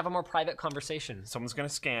time, we can have a more private conversation. Someone's going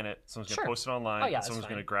to scan it. Someone's going to post it online. Someone's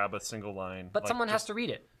going to grab a single line. But someone has to read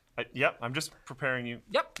it. Yep. I'm just preparing you.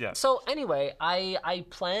 Yep. Yeah. So anyway, I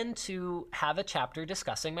plan to have a chapter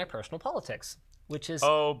discussing my personal politics, which is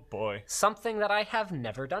something that I have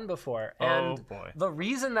never done before. And the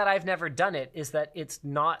reason that I've never done it is that it's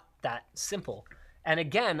not that simple. And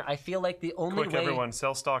again, I feel like the only way... everyone,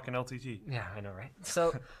 sell stock in LTT. Yeah, I know, right?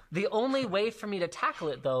 So the only way for me to tackle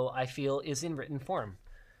it, though, I feel, is in written form,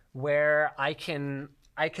 where I can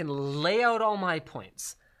lay out all my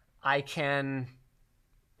points. I can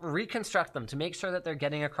reconstruct them to make sure that they're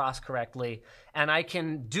getting across correctly, and I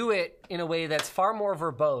can do it in a way that's far more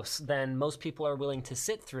verbose than most people are willing to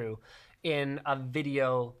sit through in a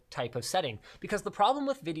video type of setting. Because the problem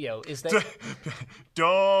with video is that...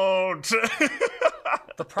 Don't!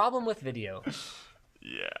 The problem with video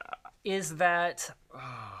is that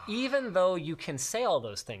even though you can say all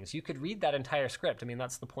those things, you could read that entire script. I mean,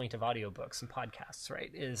 that's the point of audiobooks and podcasts,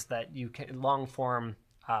 right? Is that you can long form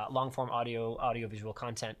audio visual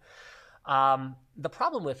content. The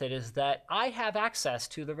problem with it is that I have access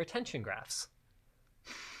to the retention graphs.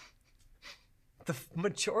 The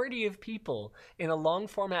majority of people in a long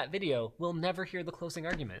format video will never hear the closing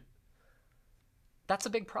argument. That's a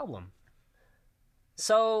big problem.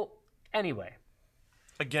 So, anyway.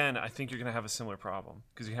 Again, I think you're going to have a similar problem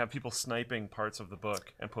because you have people sniping parts of the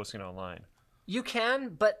book and posting it online. You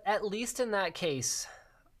can, but at least in that case,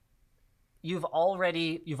 you've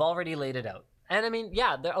already laid it out. And I mean,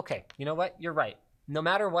 yeah, okay, you know what? You're right. No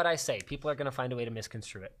matter what I say, people are going to find a way to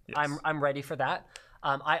misconstrue it. Yes. I'm ready for that.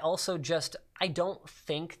 I also I don't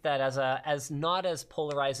think that as not as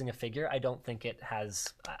polarizing a figure, I don't think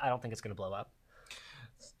it's going to blow up.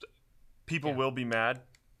 People will be mad.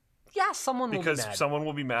 Yeah, someone will be mad. Because someone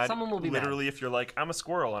will be mad. Someone will be literally mad. If you're like, I'm a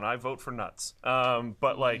squirrel and I vote for nuts.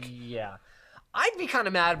 But like... Yeah. I'd be kind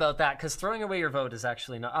of mad about that because throwing away your vote is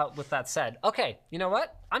actually not... with that said, okay, you know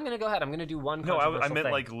what? I'm going to go ahead. I'm going to do one controversial I meant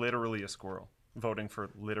thing. like literally a squirrel voting for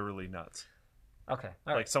literally nuts. Okay.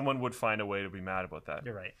 All right. Like someone would find a way to be mad about that.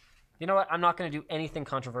 You're right. You know what? I'm not going to do anything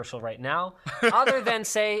controversial right now other than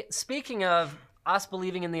say, speaking of us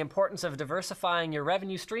believing in the importance of diversifying your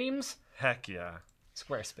revenue streams... Heck yeah.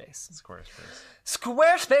 Squarespace.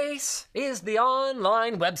 Squarespace is the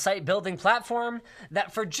online website building platform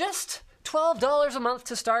that for just $12 a month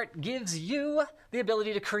to start gives you the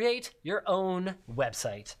ability to create your own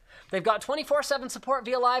website. They've got 24/7 support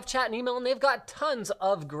via live chat and email, and they've got tons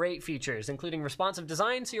of great features, including responsive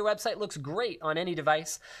design so your website looks great on any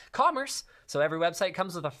device, commerce, so every website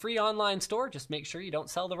comes with a free online store. Just make sure you don't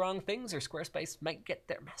sell the wrong things or Squarespace might get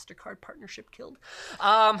their MasterCard partnership killed.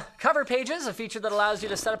 Cover pages, a feature that allows you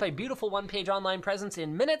to set up a beautiful one-page online presence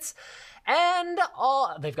in minutes, and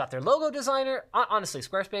they've got their logo designer. Honestly,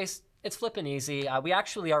 Squarespace, it's flipping easy. We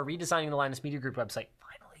actually are redesigning the Linus Media Group website.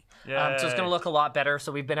 So it's going to look a lot better.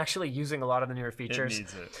 So we've been actually using a lot of the newer features. It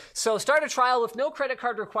needs it. So start a trial with no credit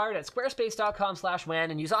card required at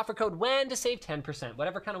squarespace.com/WAN and use offer code WAN to save 10%.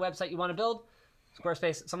 Whatever kind of website you want to build,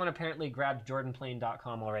 Squarespace. Someone apparently grabbed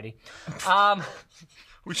jordanplane.com already.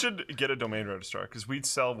 We should get a domain registrar because we'd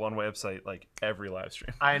sell one website like every live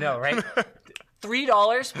stream. I know, right?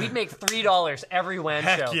 $3. We'd make $3 every WAN show.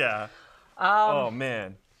 Heck yeah. Oh,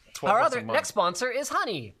 man. Our next sponsor is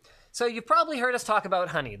Honey. So you've probably heard us talk about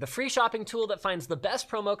Honey, the free shopping tool that finds the best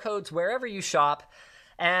promo codes wherever you shop.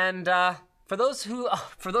 And for those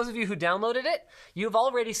of you who downloaded it, you've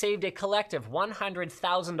already saved a collective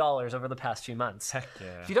 $100,000 over the past few months. Heck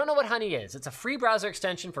yeah. If you don't know what Honey is, it's a free browser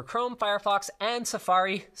extension for Chrome, Firefox, and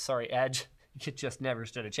Safari. Sorry, Edge. You just never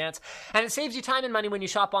stood a chance. And it saves you time and money when you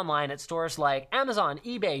shop online at stores like Amazon,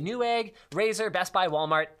 eBay, Newegg, Razer, Best Buy,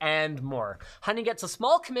 Walmart, and more. Honey gets a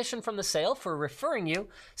small commission from the sale for referring you,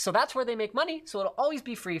 so that's where they make money, so it'll always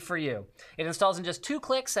be free for you. It installs in just 2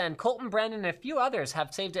 clicks, and Colton, Brandon, and a few others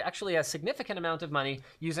have saved actually a significant amount of money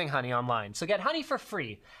using Honey online. So get Honey for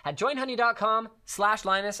free at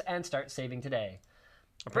joinhoney.com/Linus and start saving today.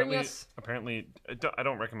 Apparently, I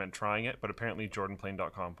don't recommend trying it, but apparently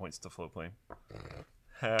jordanplane.com points to Flowplane.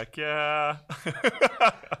 Heck yeah.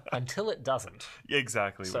 Until it doesn't. Yeah,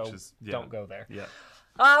 exactly. So which is, don't go there. Yeah.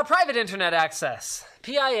 Private internet access.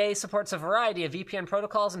 PIA supports a variety of VPN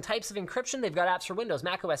protocols and types of encryption. They've got apps for Windows,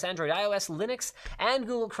 macOS, Android, iOS, Linux, and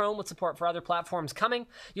Google Chrome with support for other platforms coming.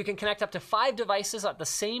 You can connect up to 5 devices at the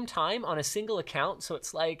same time on a single account. So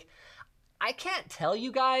it's like, I can't tell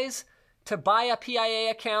you guys to buy a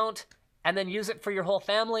PIA account and then use it for your whole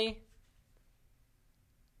family.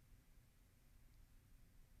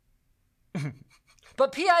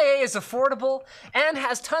 But PIA is affordable and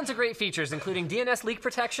has tons of great features, including DNS leak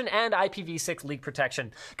protection and IPv6 leak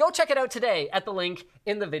protection. Go check it out today at the link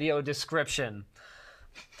in the video description.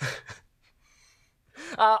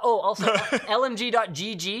 Also,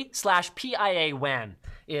 lmg.gg/PIA-WAN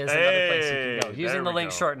is another place you can go using the link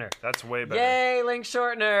shortener. That's way better. Yay, link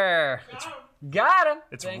shortener. Got him.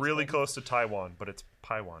 It's really close to Taiwan, but it's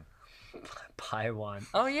Paiwan. Paiwan.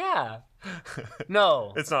 Oh, yeah.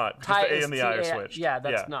 No. It's not. Just the A and the I are switched. Yeah,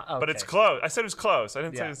 that's not. Okay. But it's close. I said it was close. I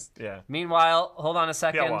didn't say it was. Yeah. Meanwhile, hold on a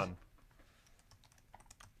second. Paiwan.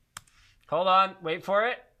 Hold on. Wait for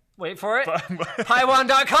it. Wait for it.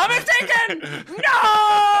 Paiwan.com is taken! No!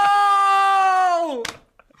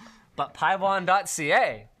 But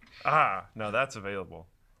Paiwan.ca. No, that's available.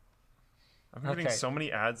 I'm getting so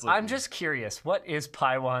many ads lately. I'm just curious. What is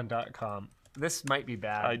Paiwan.com? This might be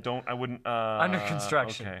bad. I wouldn't. Under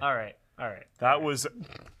construction. Okay. All right. That was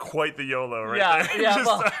quite the YOLO right there. Yeah,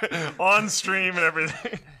 just on stream and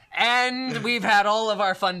everything. And we've had all of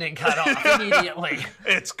our funding cut off immediately.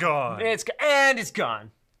 It's gone. It's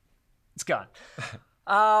gone. It's gone.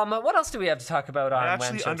 What else do we have to talk about on WAN Show today?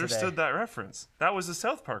 I actually understood that reference. That was a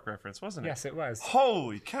South Park reference, wasn't it? Yes, it was.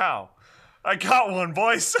 Holy cow. I got one,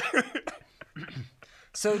 boys.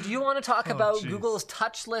 So do you want to talk about Google's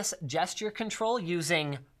touchless gesture control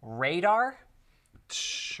using radar?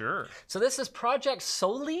 Sure. So this is Project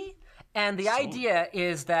Soli, and the idea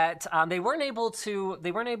is that they weren't able to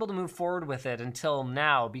move forward with it until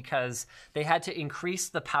now because they had to increase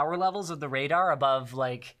the power levels of the radar above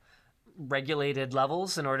like regulated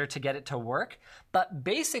levels in order to get it to work. But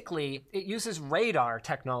basically, it uses radar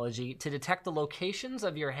technology to detect the locations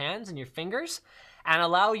of your hands and your fingers and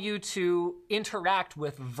allow you to interact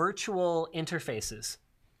with virtual interfaces.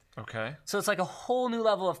 Okay. So it's like a whole new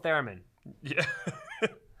level of theremin. Yeah.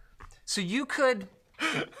 So you could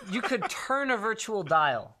turn a virtual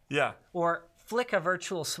dial. Yeah. Or flick a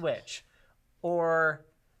virtual switch. Or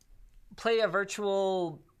play a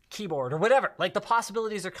virtual keyboard or whatever. Like the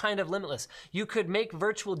possibilities are kind of limitless. You could make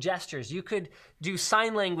virtual gestures. You could do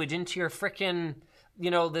sign language into your frickin',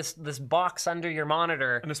 this box under your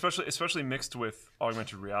monitor. And especially mixed with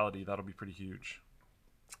augmented reality, that'll be pretty huge.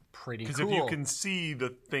 Pretty cool. Because if you can see the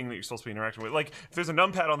thing that you're supposed to be interacting with, like if there's a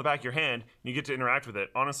numpad on the back of your hand and you get to interact with it,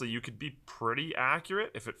 honestly, you could be pretty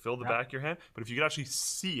accurate if it filled the back of your hand. But if you could actually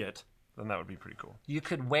see it, then that would be pretty cool. You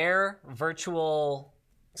could wear virtual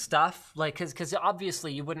stuff, like because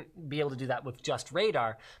obviously you wouldn't be able to do that with just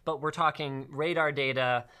radar, but we're talking radar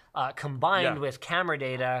data combined with camera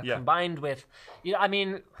data, combined with,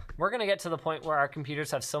 we're going to get to the point where our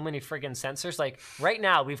computers have so many friggin' sensors. Like right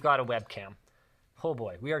now, we've got a webcam. Oh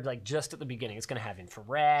boy, we are like just at the beginning. It's going to have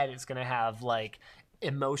infrared. It's going to have like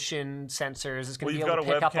emotion sensors. It's going to be able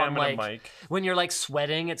to pick up on like when you're like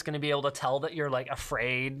sweating. It's going to be able to tell that you're like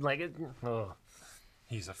afraid.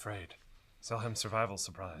 He's afraid. Sell him survival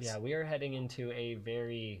supplies. Yeah, we are heading into a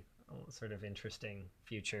very sort of interesting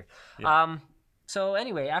future. Yeah. So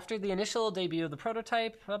anyway, after the initial debut of the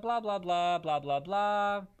prototype, blah blah blah blah blah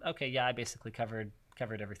blah. Okay, yeah, I basically covered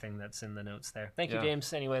everything that's in the notes there. Thank you,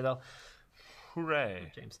 James. Anyway, though.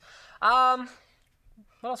 Hooray. James. What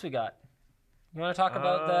else we got? You want to talk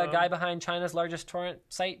about the guy behind China's largest torrent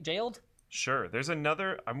site jailed? Sure. There's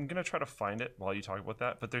another. I'm going to try to find it while you talk about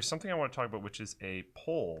that. But there's something I want to talk about, which is a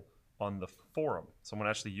poll on the forum. Someone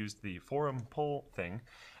actually used the forum poll thing.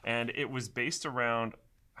 And it was based around.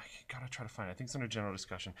 I got to try to find it. I think it's under general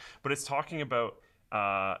discussion. But it's talking about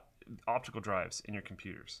optical drives in your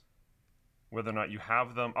computers. Whether or not you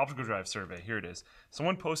have them. Optical drive survey. Here it is.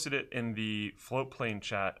 Someone posted it in the Floatplane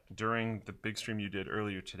chat during the big stream you did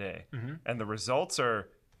earlier today. Mm-hmm. And the results are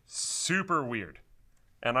super weird.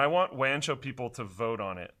 And I want WAN Show people to vote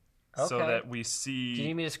on it so that we see... Do you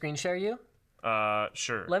need me to screen share you?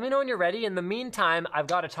 Sure. Let me know when you're ready. In the meantime, I've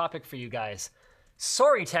got a topic for you guys.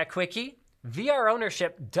 Sorry, TechWiki. VR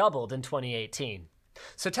ownership doubled in 2018.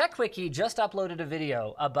 So TechWiki just uploaded a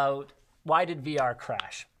video about why did VR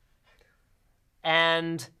crash.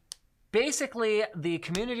 And basically, the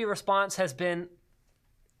community response has been,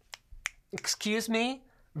 excuse me,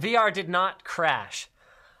 VR did not crash.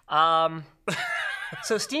 So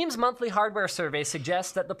Steam's monthly hardware survey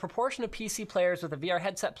suggests that the proportion of PC players with a VR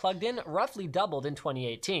headset plugged in roughly doubled in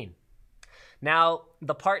 2018. Now,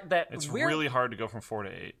 the part that it's really hard to go from 4 to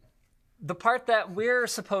 8. The part that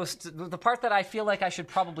the part that I feel like I should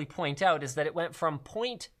probably point out is that it went from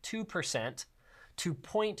 0.2% to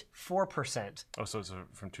 0.4%. Oh, so it's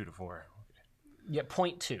from 2 to 4. Yeah,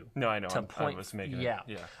 0.2. No, I know. To I was making yeah.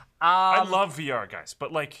 it. Yeah. I love VR, guys,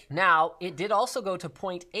 but like... Now, it did also go to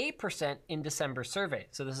 0.8% in December survey.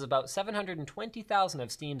 So this is about 720,000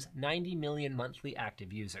 of Steam's 90 million monthly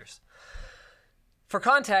active users. For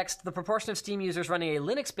context, the proportion of Steam users running a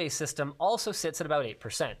Linux-based system also sits at about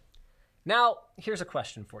 8%. Now, here's a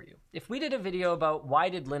question for you. If we did a video about why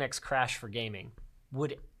did Linux crash for gaming,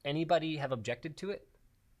 would anybody have objected to it?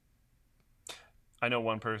 I know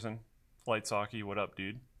one person, Light Saki, what up,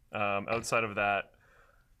 dude? Outside of that,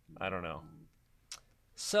 I don't know.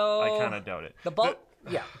 So I kind of doubt it.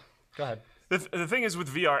 Yeah, go ahead. The thing is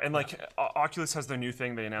with VR, and like Oculus has their new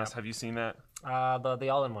thing they announced. Have you seen that? The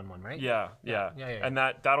all-in-one one, right? Yeah. And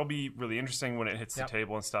that'll be really interesting when it hits the Yep.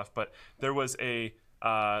 table and stuff. But there was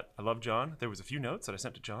I love John. There was a few notes that I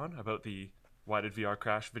sent to John about the why did VR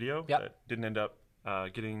crash video that didn't end up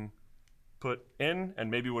getting put in, and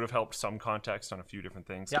maybe would have helped some context on a few different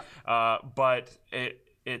things. But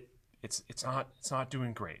it's not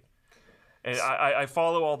doing great. And I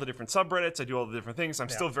follow all the different subreddits. I do all the different things. I'm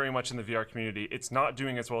still very much in the VR community. It's not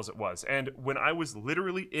doing as well as it was. And when I was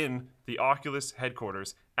literally in the Oculus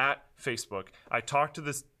headquarters at Facebook, I talked to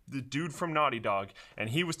the dude from Naughty Dog, and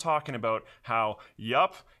he was talking about how,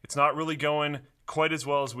 it's not really going quite as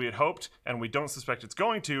well as we had hoped, and we don't suspect it's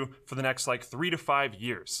going to for the next like 3 to 5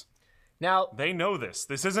 years. Now, They know this.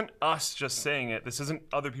 This isn't us just saying it. This isn't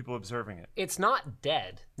other people observing it. it's not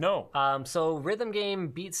dead. No. So rhythm game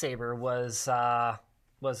Beat Saber was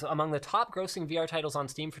among the top grossing VR titles on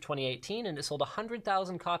Steam for 2018, and it sold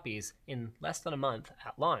 100,000 copies in less than a month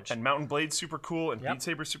at launch. And Mountain Blade's super cool, and Beat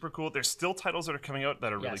Saber's super cool. There's still titles that are coming out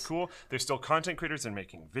that are really cool. There's still content creators and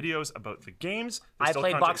making videos about the games. I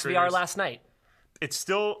played Box VR last night. It's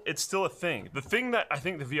still a thing. The thing that I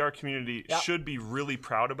think the VR community should be really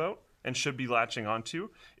proud about and should be latching onto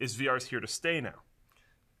is VR's here to stay now.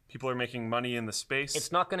 People are making money in the space.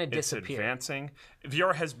 It's not going to disappear. It's advancing.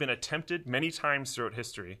 VR has been attempted many times throughout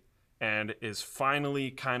history and is finally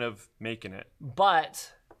kind of making it.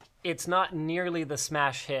 But it's not nearly the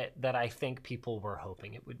smash hit that I think people were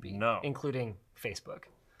hoping it would be. No. Including Facebook.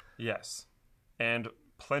 Yes. And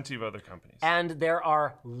plenty of other companies. And there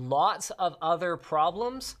are lots of other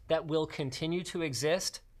problems that will continue to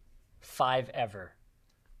exist ever.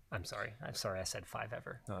 I'm sorry I said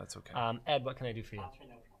ever. No, that's okay. Ed, what can I do for you? Prompter, no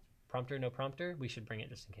prompter. Prompter, no prompter? We should bring it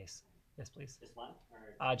just in case. Yes, please. Just one?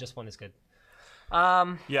 Or... Just one is good.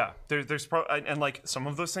 Yeah, there's probably, and like some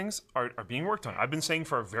of those things are being worked on. I've been saying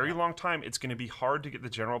for a very long time, it's going to be hard to get the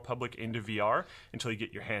general public into VR until you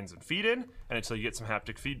get your hands and feet in, and until you get some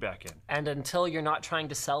haptic feedback in. And until you're not trying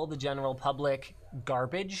to sell the general public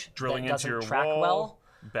garbage Drilling that into doesn't your track wall, well.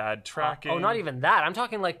 bad tracking. Not even that. I'm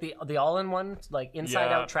talking like the all-in-one, like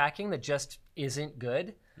inside-out tracking that just isn't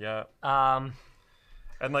good. Yeah.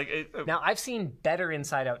 And like Now, I've seen better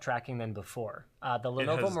inside-out tracking than before. The it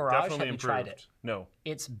Lenovo has Mirage, definitely have you tried improved. it? No.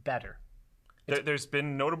 It's better. There's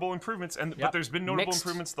been notable improvements, but there's been notable Mixed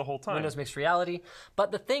improvements the whole time. Windows Mixed Reality.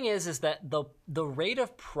 But the thing is that the rate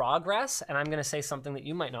of progress, and I'm going to say something that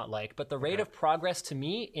you might not like, but the rate of progress to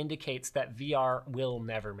me indicates that VR will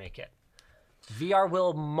never make it. VR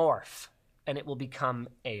will morph, and it will become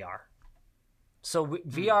AR. So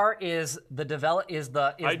VR is the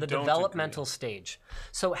developmental stage.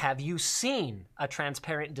 So have you seen a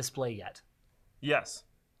transparent display yet? Yes.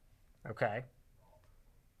 Okay.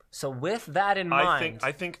 So with that in mind,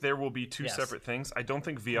 I think there will be two separate things. I don't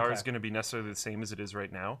think VR is going to be necessarily the same as it is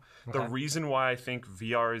right now. The reason why I think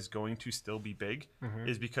VR is going to still be big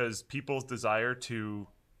is because people's desire to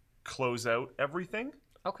close out everything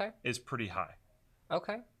is pretty high.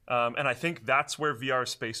 Okay. And I think that's where VR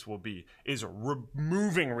space will be, is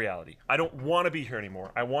removing reality. I don't want to be here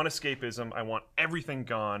anymore. I want escapism. I want everything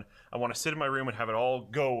gone. I want to sit in my room and have it all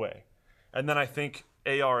go away. And then I think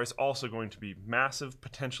AR is also going to be massive,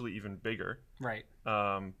 potentially even bigger. Right.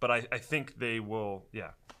 But I think they will,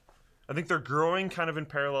 I think they're growing kind of in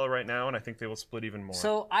parallel right now, and I think they will split even more.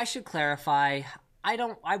 So I should clarify.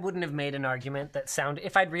 I wouldn't have made an argument that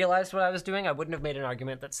if I'd realized what I was doing, I wouldn't have made an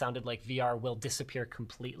argument that sounded like VR will disappear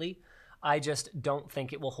completely. I just don't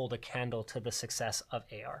think it will hold a candle to the success of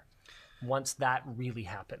AR once that really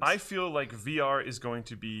happens. I feel like VR is going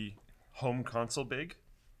to be home console big.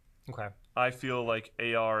 Okay. I feel like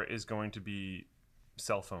AR is going to be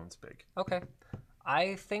cell phones big. Okay.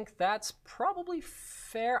 I think that's probably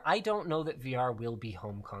fair. I don't know that VR will be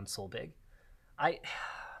home console big.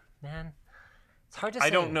 Man, it's hard to say. I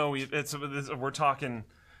don't know. We're talking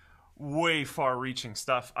way far-reaching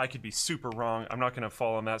stuff. I could be super wrong. I'm not going to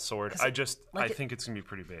fall on that sword. I think it's going to be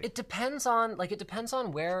pretty big. It depends on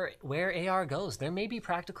where AR goes. There may be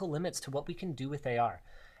practical limits to what we can do with AR.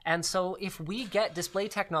 And so if we get display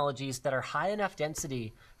technologies that are high enough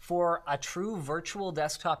density for a true virtual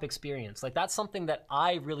desktop experience, like that's something that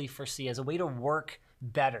I really foresee as a way to work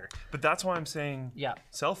better. But that's why I'm saying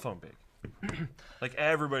cell phone big. Like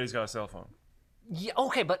everybody's got a cell phone. Yeah,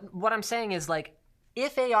 okay, but what I'm saying is like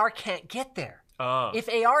if AR can't get there, if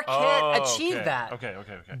AR can't achieve that,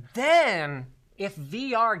 then if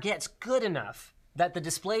VR gets good enough that the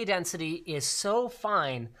display density is so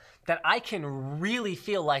fine that I can really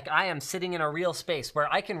feel like I am sitting in a real space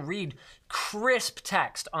where I can read crisp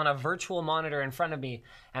text on a virtual monitor in front of me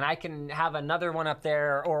and I can have another one up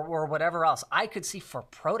there or whatever else I could see for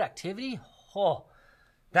productivity,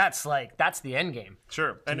 that's the end game.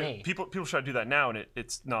 Sure. And people try to do that now, and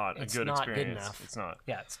it's not a good experience. It's not good enough. It's not.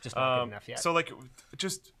 Yeah, it's just not good enough yet. So, like,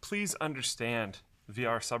 just please understand,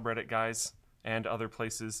 VR subreddit guys and other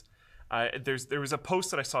places. There was a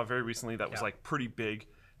post that I saw very recently that was, like, pretty big.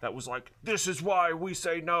 That was like, this is why we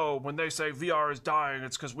say no. When they say VR is dying,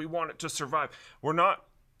 it's because we want it to survive. We're not.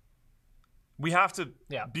 We have to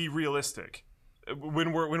be realistic.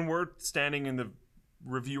 When we're standing in the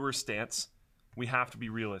reviewer stance, we have to be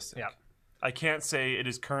realistic. Yeah. I can't say it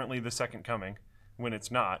is currently the second coming when it's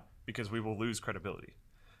not, because we will lose credibility.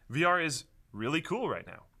 VR is really cool right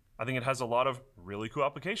now. I think it has a lot of really cool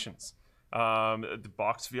applications. The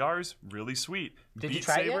box VR is really sweet. Did you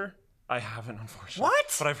try it yet? I haven't, unfortunately.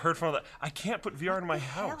 What? But I've heard from that. I can't put VR in my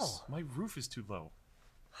house. My roof is too low.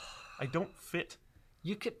 I don't fit.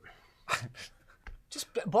 You could just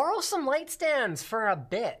borrow some light stands for a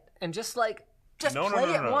bit and just play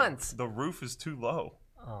it once. The roof is too low.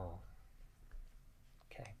 Oh.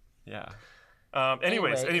 Okay. Yeah.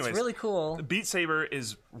 Anyways, it's really cool. Beat Saber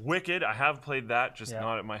is wicked. I have played that, just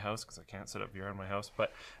not at my house because I can't set up VR in my house.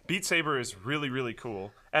 But Beat Saber is really, really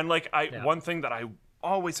cool. And one thing that I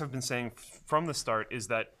always have been saying from the start is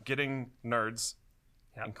that getting nerds,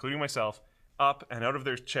 including myself, up and out of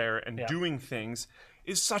their chair and doing things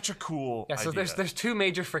is such a cool idea. So there's two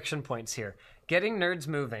major friction points here: getting nerds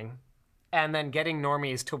moving, and then getting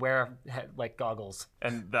normies to wear like goggles.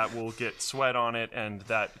 And that will get sweat on it, and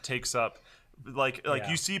that takes up.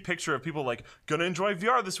 You see a picture of people like gonna enjoy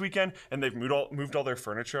VR this weekend, and they've moved all their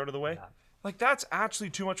furniture out of the way. Like, that's actually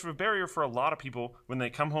too much of a barrier for a lot of people when they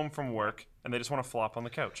come home from work and they just want to flop on the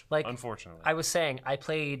couch, unfortunately. I was saying, I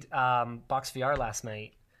played Box VR last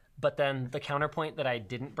night, but then the counterpoint that I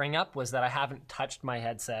didn't bring up was that I haven't touched my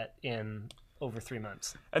headset in over 3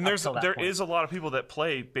 months. And there is a lot of people that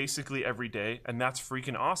play basically every day, and that's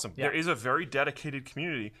freaking awesome. Yeah. There is a very dedicated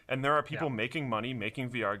community, and there are people making money, making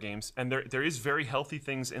VR games, and there is very healthy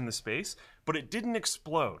things in the space, but it didn't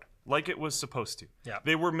explode like it was supposed to. Yeah.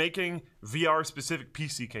 They were making VR-specific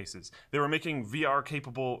PC cases. They were making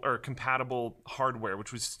VR-capable or compatible hardware,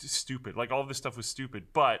 which was stupid. Like, all of this stuff was stupid,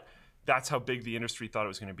 but that's how big the industry thought it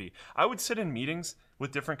was going to be. I would sit in meetings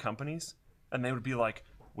with different companies, and they would be like,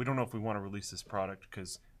 we don't know if we want to release this product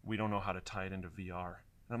because we don't know how to tie it into VR.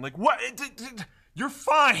 And I'm like, what? You're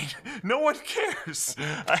fine. No one cares.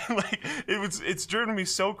 It's driven me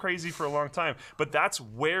so crazy for a long time. But that's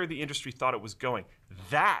where the industry thought it was going.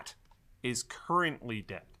 That is currently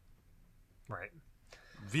dead. Right.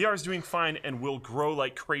 VR is doing fine and will grow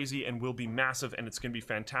like crazy and will be massive, and it's going to be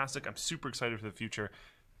fantastic. I'm super excited for the future.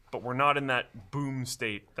 But we're not in that boom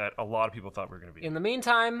state that a lot of people thought we were going to be. In the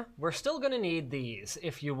meantime, we're still going to need these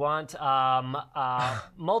if you want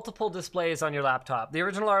multiple displays on your laptop. The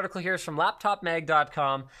original article here is from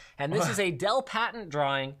laptopmag.com, and this is a Dell patent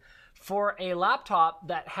drawing for a laptop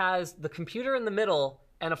that has the computer in the middle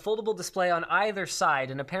and a foldable display on either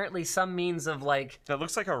side, and apparently some means of that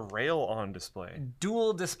looks like a rail-on display.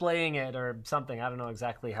 Dual displaying it or something. I don't know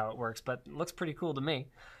exactly how it works, but it looks pretty cool to me.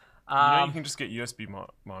 You can just get USB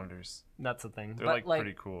monitors. That's the thing. They're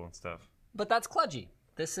pretty cool and stuff. But that's kludgy.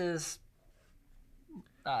 This is...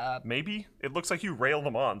 Maybe? It looks like you rail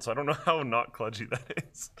them on, so I don't know how not kludgy that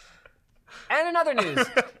is. And in other news,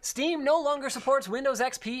 Steam no longer supports Windows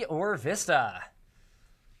XP or Vista.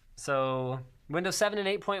 So Windows 7 and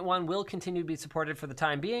 8.1 will continue to be supported for the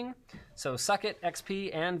time being. So suck it,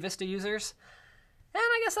 XP and Vista users. And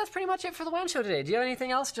I guess that's pretty much it for the WAN Show today. Do you have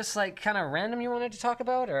anything else just kind of random you wanted to talk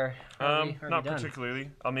about? Or not particularly.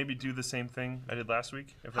 I'll maybe do the same thing I did last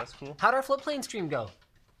week, if that's cool. How'd our floodplain stream go?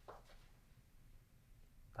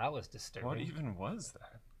 That was disturbing. What even was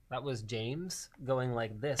that? That was James going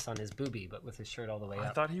like this on his boobie, but with his shirt all the way up. I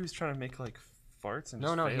thought he was trying to make farts and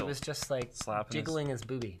No, he was just jiggling his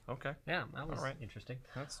boobie. Okay. Yeah, that was interesting.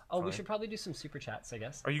 That's fine. We should probably do some super chats, I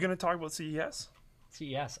guess. Are you going to talk about CES?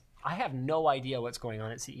 CES. I have no idea what's going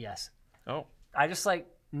on at CES. Oh. I just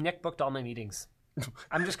Nick booked all my meetings.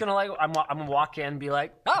 I'm just gonna I'm gonna walk in and be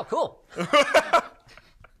like, oh, cool.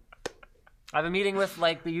 I have a meeting with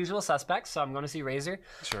like the usual suspects, so I'm going to see Razer.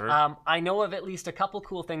 Sure. I know of at least a couple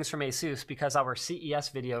cool things from ASUS because our CES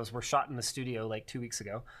videos were shot in the studio like 2 weeks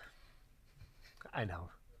ago. I know.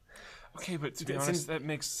 Okay, but to be honest, that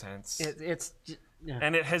makes sense. Yeah.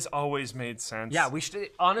 And it has always made sense. Yeah, we should.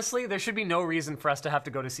 Honestly, there should be no reason for us to have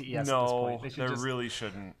to go to CES at this point. No, there really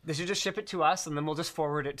shouldn't. They should just ship it to us, and then we'll just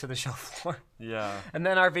forward it to the show floor. Yeah. And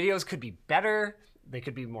then our videos could be better. They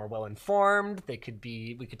could be more well informed. We could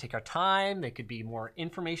take our time. They could be more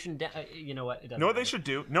information. You know what? It doesn't Know what they matter. should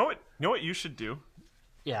do? Know what you should do?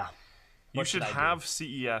 Yeah. You should have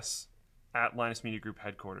CES at Linus Media Group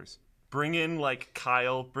headquarters. Bring in like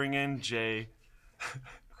Kyle. Bring in Jay.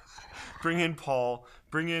 Bring in Paul.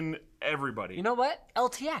 Bring in everybody. You know what?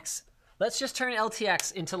 LTX. Let's just turn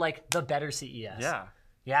LTX into like the better CES. Yeah.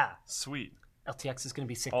 Yeah. Sweet. LTX is going to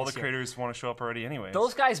be sick. All the this year. creators want to show up already anyway.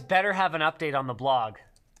 Those guys better have an update on the blog.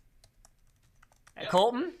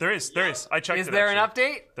 Colton? There is. I checked it. Is there actually.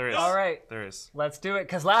 an update? There is. All right. There is. Let's do it.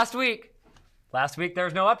 Because last week there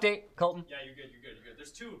was no update. Colton. Yeah, you're good.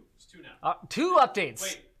 There's two. There's two now. 2 updates.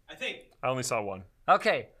 Wait, I think. I only saw one.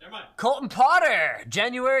 Okay. Never mind. Colton Potter,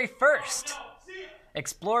 January 1st. No, see it.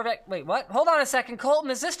 Explore Wait, what? Hold on a second, Colton.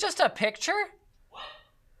 Is this just a picture? What?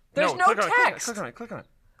 There's no click on it, text. Click on it. Click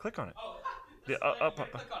on it. Oh.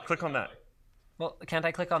 Click on that. Well, can't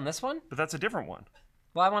I click on this one? But that's a different one.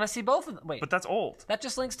 Well, I want to see both of them. Wait. But that's old. That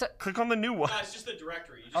just links to. Click on the new one. It's just the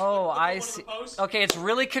directory. You just Oh, click I one see. of the posts. Okay, it's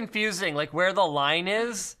really confusing. Like where the line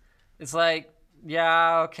is. It's like,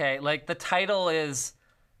 yeah, okay. Like the title is.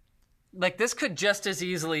 Like this could just as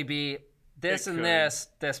easily be this It and could.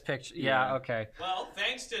 this picture. Yeah, Yeah. okay. Well,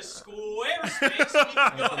 thanks to Squarespace, we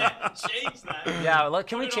can go ahead and change that. Yeah, look,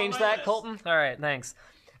 can we Put it on change my that, list. Colton? All right, thanks.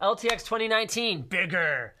 LTX 2019,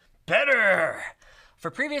 bigger, better. For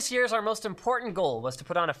previous years, our most important goal was to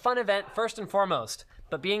put on a fun event first and foremost.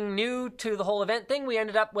 But being new to the whole event thing, we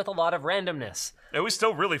ended up with a lot of randomness, It was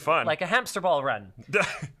still really fun. like a hamster ball run.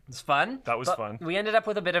 It's fun. That was but fun. We ended up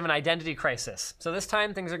with a bit of an identity crisis. So this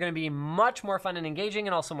time, things are going to be much more fun and engaging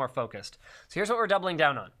and also more focused. So here's what we're doubling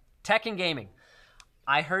down on. Tech and gaming.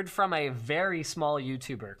 I heard from a very small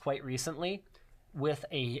YouTuber quite recently with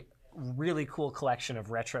a really cool collection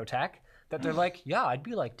of retro tech that they're like, yeah, I'd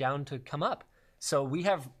be like down to come up. So we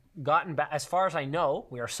have gotten back, as far as I know,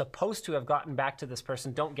 we are supposed to have gotten back to this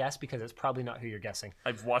person. Don't guess because it's probably not who you're guessing.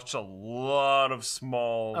 I've watched a lot of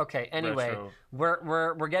small. Okay. Anyway,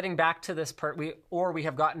 retro. we're getting back to this we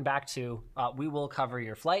have gotten back to. We will cover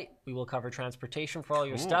your flight. We will cover transportation for all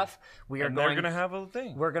your stuff. We are And they're gonna have a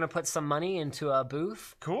thing. We're gonna put some money into a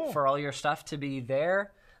booth. Cool. For all your stuff to be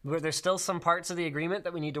there. There's still some parts of the agreement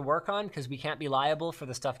that we need to work on because we can't be liable for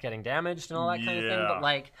the stuff getting damaged and all that kind of thing. But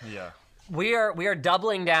like, Yeah. we are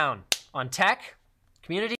doubling down on tech,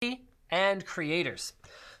 community, and creators.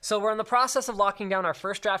 So we're in the process of locking down our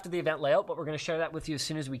first draft of the event layout, but we're going to share that with you as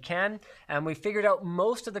soon as we can. And we figured out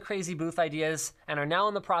most of the crazy booth ideas and are now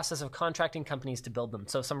in the process of contracting companies to build them.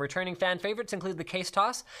 So some returning fan favorites include the case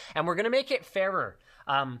toss, and we're going to make it fairer.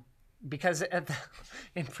 Because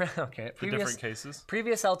Different cases.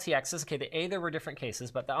 Previous LTXs, okay, there were different cases,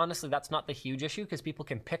 but honestly, that's not the huge issue because people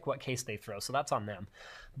can pick what case they throw, so that's on them.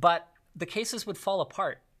 But the cases would fall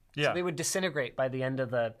apart. Yeah. So they would disintegrate by the end of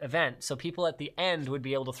the event, so people at the end would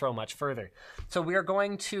be able to throw much further. So we are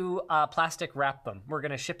going to plastic wrap them. We're going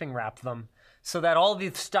to shipping wrap them so that all the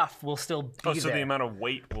stuff will still be Oh, so there. the amount of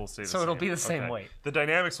weight will stay the same. So it'll be the same weight. The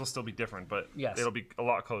dynamics will still be different, but Yes. it'll be a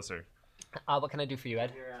lot closer. What can I do for you,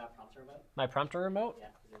 Ed? Your prompter remote? My prompter remote? Yeah,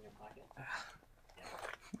 is it in your pocket?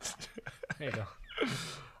 There you go.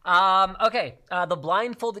 Okay, the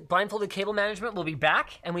blindfolded cable management will be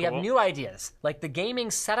back, and we have Cool. new ideas, like the gaming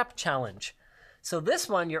setup challenge. So this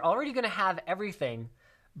one, you're already going to have everything,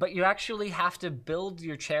 but you actually have to build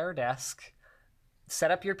your chair desk, set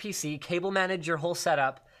up your PC, cable manage your whole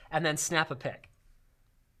setup, and then snap a pic.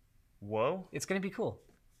 Whoa. It's going to be cool.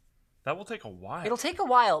 That will take a while. It'll take a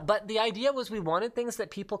while, but the idea was we wanted things that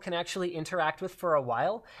people can actually interact with for a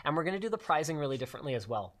while, and we're going to do the prizing really differently as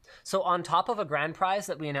well. So on top of a grand prize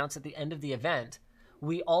that we announce at the end of the event,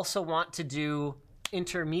 we also want to do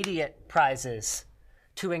intermediate prizes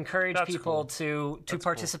to encourage That's people cool. to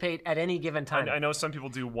participate at any given time. I know some people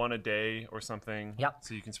do one a day or something. Yep.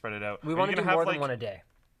 So you can spread it out. We Are want you to do gonna more have, than one a day.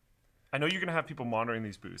 I know you're going to have people monitoring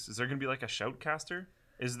these booths. Is there going to be like a shoutcaster?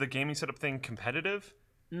 Is the gaming setup thing competitive?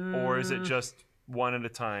 Or is it just one at a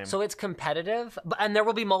time? So it's competitive, and there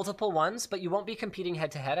will be multiple ones, but you won't be competing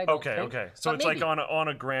head to head. I don't think. Okay. So But it's maybe. like on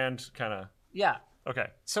a grand kind of. Yeah. Okay.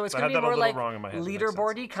 So it's I going had to be that a more little like wrong in my head. That makes sense.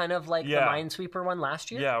 leaderboardy, kind of like the Minesweeper one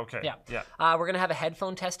last year. Yeah, okay. Yeah. Yeah. We're going to have a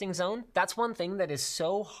headphone testing zone. That's one thing that is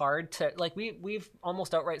so hard to, like, we've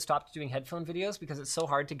almost outright stopped doing headphone videos because it's so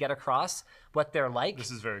hard to get across what they're like.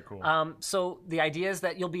 This is very cool. So the idea is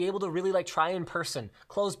that you'll be able to really like try in person,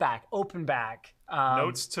 close back, open back.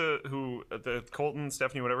 Notes to the Colton,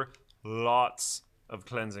 Stephanie, whatever, lots of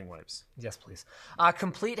cleansing wipes. Yes, please.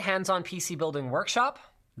 Complete hands-on PC building workshop.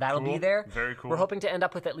 That'll be Cool. there. Very cool. We're hoping to end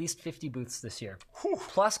up with at least 50 booths this year. Whew.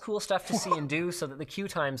 Plus cool stuff to see and do so that the queue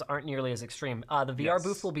times aren't nearly as extreme. The VR Yes.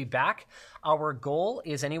 booth will be back. Our goal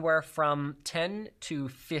is anywhere from 10 to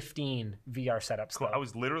 15 VR setups. Cool. Though. I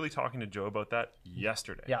was literally talking to Joe about that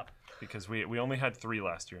yesterday. Yeah. Because we only had 3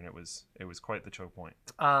 last year, and it was quite the choke point.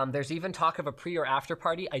 There's even talk of a pre or after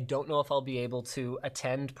party. I don't know if I'll be able to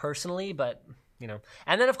attend personally, but, you know.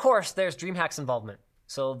 And then, of course, there's DreamHack's involvement.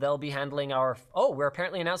 So they'll be handling our... Oh, we're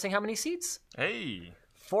apparently announcing how many seats? Hey,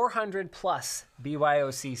 400 plus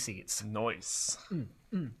BYOC seats. nice.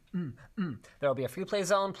 There'll be a free play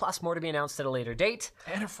zone, plus more to be announced at a later date.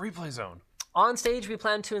 And a free play zone. On stage, we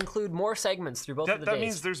plan to include more segments through both of the That days.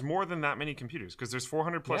 means there's more than that many computers, because there's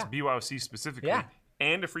 400 plus Yeah. BYOC specifically, Yeah.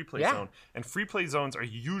 and a free play Yeah. zone. And free play zones are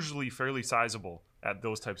usually fairly sizable at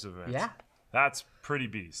those types of events. Yeah. That's pretty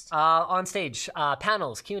beast. On stage,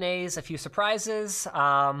 panels, Q&As, a few surprises,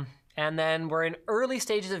 and then we're in early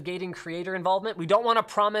stages of gating creator involvement. We don't want to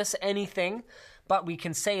promise anything, but we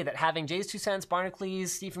can say that having Jay's 2 Cents,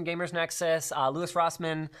 Barnacles, Steve from Gamers Nexus, Louis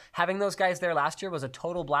Rossman, having those guys there last year was a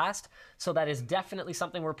total blast. So that is definitely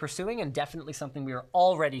something we're pursuing and definitely something we are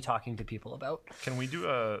already talking to people about. Can we do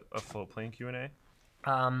a float plane Q&A?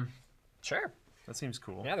 Sure. That seems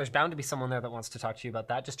cool. Yeah, there's bound to be someone there that wants to talk to you about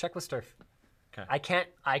that. Just check with Sturf. Okay.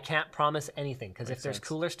 I can't promise anything because if there's sense.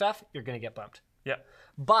 cooler stuff, you're gonna get bumped. Yeah.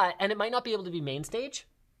 And it might not be able to be main stage,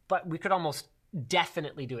 but we could almost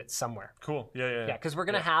definitely do it somewhere. Cool. Yeah. Yeah, because we're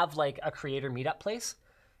gonna have like a creator meetup place,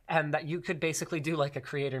 and that you could basically do like a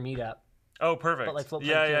creator meetup. Oh, perfect. But like float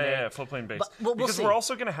plane yeah, Q&A. yeah. Float plane based. But we'll because see. we're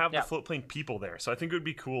also going to have Yeah. the float plane people there. So I think it would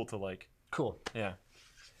be cool to like, Cool. yeah.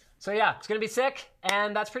 So yeah, it's gonna be sick,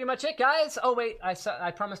 and that's pretty much it, guys. Oh wait,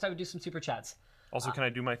 I promised I would do some super chats. Also, can I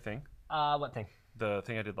do my thing? What thing? The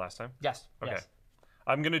thing I did last time? Yes. Okay. Yes.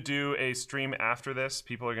 I'm going to do a stream after this.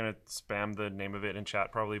 People are going to spam the name of it in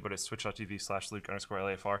chat probably, but it's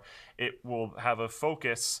twitch.tv/Luke_LAFR. It will have a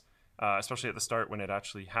focus, especially at the start when it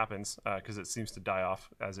actually happens, because it seems to die off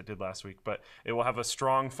as it did last week. But it will have a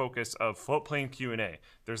strong focus of float plane Q&A.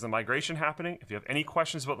 There's the migration happening. If you have any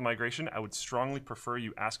questions about the migration, I would strongly prefer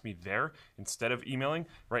you ask me there instead of emailing.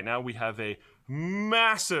 Right now we have a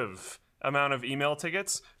massive amount of email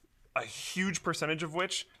tickets, a huge percentage of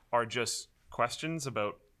which are just questions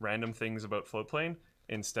about random things about Floatplane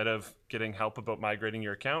instead of getting help about migrating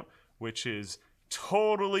your account, which is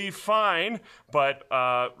totally fine, but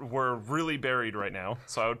we're really buried right now.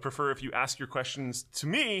 So I would prefer if you ask your questions to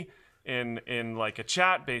me in like a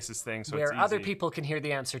chat basis thing, so Where it's easy. other people can hear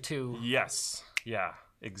the answer too. Yes. Yeah,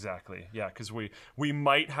 exactly. Yeah, because we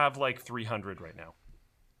might have like 300 right now.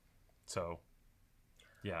 So,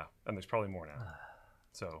 yeah, and there's probably more now.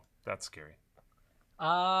 So that's scary.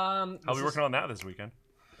 I'll be working on that this weekend.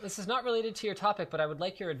 This is not related to your topic, but I would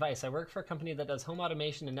like your advice. I work for a company that does home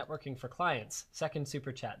automation and networking for clients. Second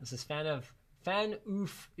super chat. This is fan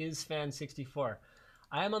 64.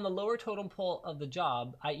 I am on the lower totem pole of the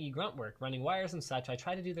job, i.e. grunt work, running wires and such. I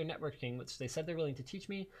try to do their networking, which they said they're willing to teach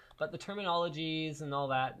me, but the terminologies and all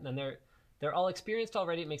that, and they're all experienced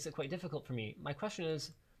already. It makes it quite difficult for me. My question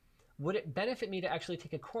is, would it benefit me to actually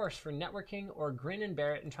take a course for networking or grin and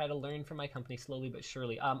bear it and try to learn from my company slowly but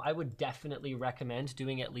surely? I would definitely recommend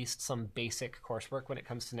doing at least some basic coursework when it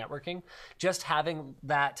comes to networking. Just having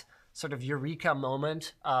that sort of eureka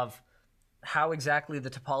moment of how exactly the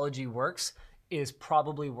topology works is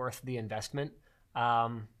probably worth the investment.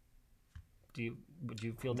 Would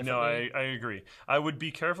you feel differently? No, I agree. I would be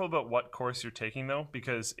careful about what course you're taking, though,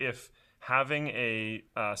 because if having a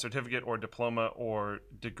certificate or diploma or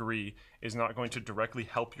degree is not going to directly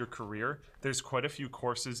help your career, there's quite a few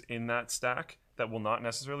courses in that stack that will not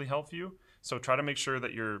necessarily help you. So try to make sure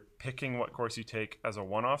that you're picking what course you take as a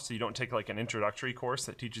one-off, so you don't take like an introductory course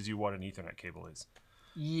that teaches you what an Ethernet cable is.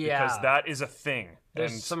 Yeah. Because that is a thing.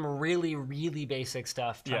 There's And some really, really basic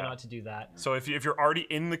stuff. Try Yeah. not to do that. so if you're already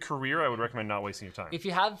in the career, I would recommend not wasting your time. If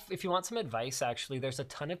you want some advice, actually, there's a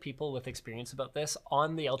ton of people with experience about this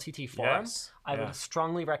on the LTT forum. Yes. I Yeah. would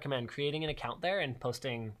strongly recommend creating an account there and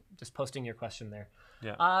posting your question there.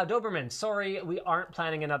 Yeah. Doberman, sorry, we aren't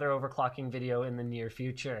planning another overclocking video in the near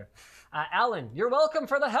future. Alan, you're welcome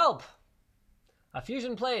for the help.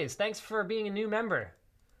 Fusion Plays, thanks for being a new member.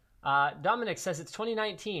 Dominic says it's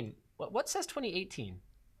 2019. What says 2018?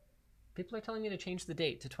 People are telling me to change the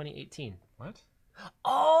date to 2018. What?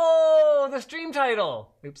 Oh, the stream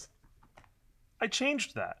title. Oops. I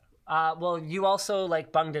changed that. Well, you also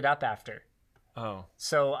like bunged it up after. Oh.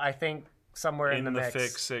 So I think somewhere in the mix,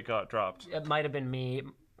 fix, it got dropped. It might have been me,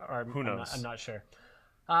 or who knows? I'm not sure.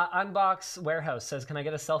 Unbox Warehouse says, "Can I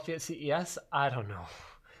get a selfie at CES?" I don't know.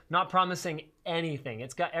 Not promising anything.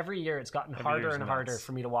 It's got every year. It's gotten harder and harder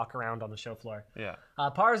for me to walk around on the show floor. Yeah.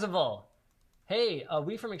 Parzival, hey,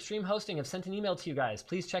 we from Extreme Hosting have sent an email to you guys.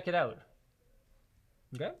 Please check it out.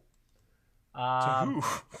 Okay. To who?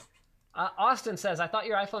 Austin says, I thought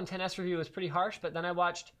your iPhone XS review was pretty harsh, but then I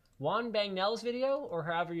watched Juan Bagnell's video, or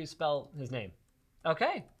however you spell his name.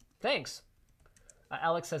 Okay, thanks.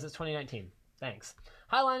 Alex says it's 2019. Thanks.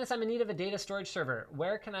 Hi, Linus. I'm in need of a data storage server.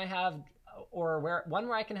 Where can I have,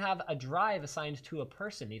 where I can have a drive assigned to a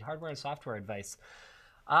person? Need hardware and software advice.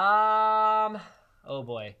 Oh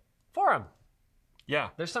boy. Forum. Yeah.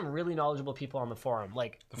 There's some really knowledgeable people on the forum.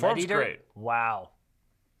 Like the forum's great. Wow.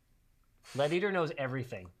 Lead Eater knows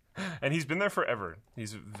everything. And he's been there forever.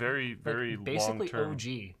 He's very, very basically long-term.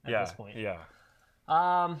 OG at this point. Yeah.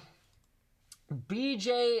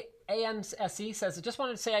 BJAMSE says, I just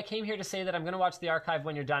wanted to say I came here to say that I'm going to watch the archive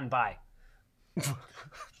when you're done. Bye.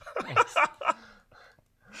 Thanks.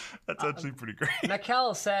 That's actually pretty great.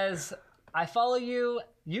 Nakel says, I follow you.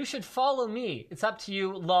 You should follow me. It's up to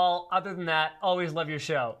you. Lol. Other than that, always love your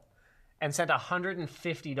show. And sent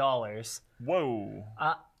 $150. Whoa.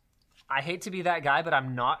 I hate to be that guy, but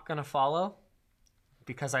I'm not going to follow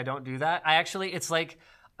because I don't do that. It's like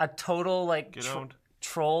a total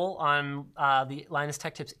troll on the Linus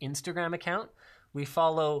Tech Tips Instagram account. We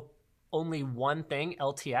follow only one thing,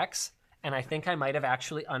 LTX, and I think I might have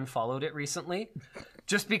actually unfollowed it recently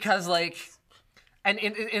just because and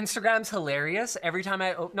Instagram's hilarious.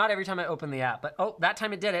 Not every time I open the app, but that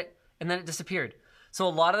time it did it and then it disappeared. So a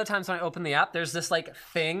lot of the times when I open the app, there's this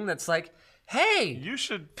thing that's like, hey, you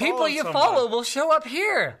should people you follow will show up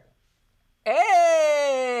here.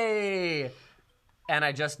 Hey! And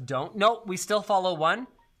I just don't. Nope, we still follow one.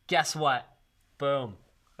 Guess what? Boom.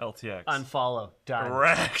 LTX. Unfollow. Done.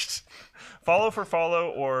 Correct. Follow for follow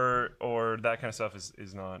or that kind of stuff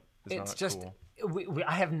is not it's just cool.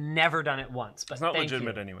 I have never done it once, but it's not thank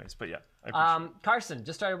legitimate you. anyways, but yeah. I appreciate it. Carson,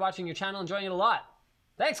 just started watching your channel, enjoying it a lot.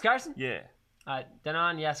 Thanks, Carson. Yeah.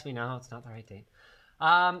 Denon, yes, we know it's not the right date.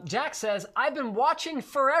 Jack says, I've been watching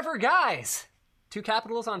Forever Guys. 2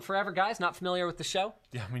 capitals on Forever Guys. Not familiar with the show.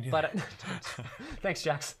 Yeah, me neither. But thanks,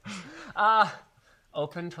 Jax.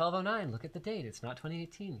 Open 1209. Look at the date. It's not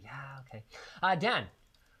 2018. Yeah, okay. Dan,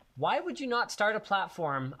 why would you not start a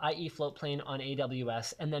platform, i.e. Floatplane, on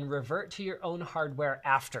AWS and then revert to your own hardware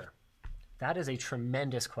after? That is a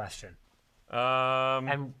tremendous question.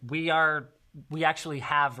 And we actually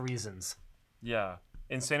have reasons. Yeah.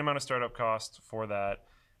 Insane amount of startup cost for that.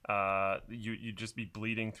 You'd just be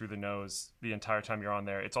bleeding through the nose the entire time you're on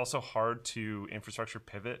there. It's also hard to infrastructure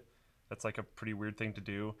pivot. That's a pretty weird thing to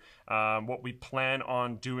do. What we plan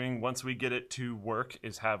on doing once we get it to work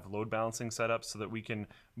is have load balancing set up so that we can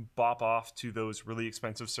bop off to those really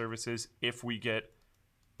expensive services if we get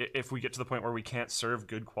to the point where we can't serve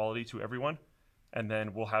good quality to everyone. And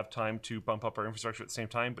then we'll have time to bump up our infrastructure at the same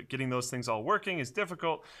time. But getting those things all working is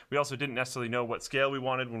difficult. We also didn't necessarily know what scale we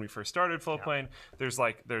wanted when we first started Floatplane. Yeah. There's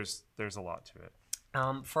a lot to it.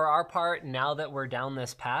 For our part, now that we're down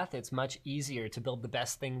this path, it's much easier to build the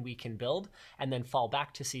best thing we can build and then fall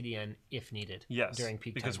back to CDN if needed. Yes, during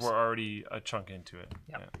peak because times. We're already a chunk into it.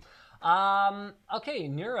 Yep. Yeah. Okay,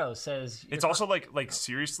 Neuro says it's also like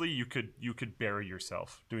seriously, you could bury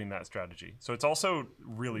yourself doing that strategy. So it's also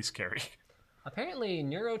really scary. Apparently,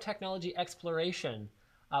 Neurotechnology Exploration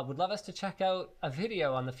would love us to check out a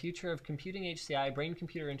video on the future of computing HCI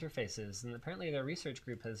brain-computer interfaces. And apparently their research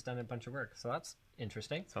group has done a bunch of work. So that's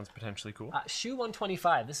interesting. Sounds potentially cool. Shoe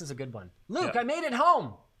 125. This is a good one. Luke, I made it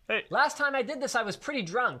home. Hey. Last time I did this, I was pretty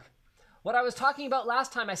drunk. What I was talking about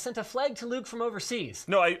last time, I sent a flag to Luke from overseas.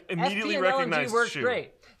 No, I immediately recognized LNG worked Shoe.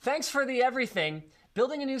 Great. Thanks for the everything.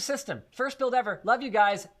 Building a new system. First build ever. Love you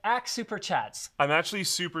guys. Act Super Chats. I'm actually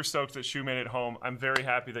super stoked that Shoe made it home. I'm very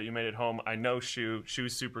happy that you made it home. I know Shoe.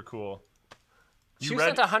 Shoe's super cool. Shoe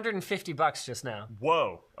sent $150 just now.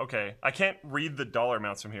 Whoa. Okay. I can't read the dollar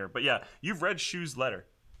amounts from here. But yeah, you've read Shoe's letter.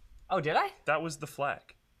 Oh, did I? That was the flag.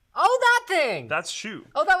 Oh, that thing. That's Shoe.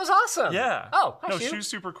 Oh, that was awesome. Yeah. Oh, hi, no, Shoe. Shoe's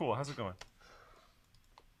super cool. How's it going?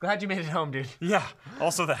 Glad you made it home, dude. Yeah.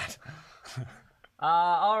 Also that.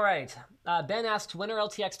 All right. Ben asks, when are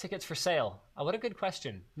LTX tickets for sale? What a good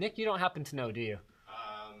question. Nick, you don't happen to know, do you?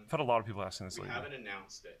 had a lot of people asking this We lately. haven't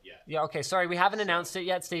announced it yet. Yeah, okay, sorry, we haven't announced it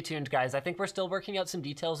yet. Stay tuned, guys. I think we're still working out some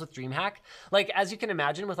details with DreamHack. Like, as you can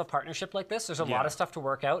imagine, with a partnership like this, there's a lot of stuff to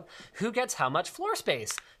work out. Who gets how much floor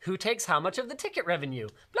space? Who takes how much of the ticket revenue?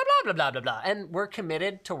 Blah, blah, blah, blah, blah, blah. And we're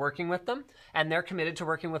committed to working with them, and they're committed to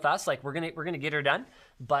working with us. Like, we're gonna get her done,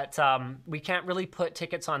 but we can't really put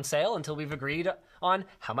tickets on sale until we've agreed on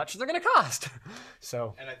how much they're gonna cost.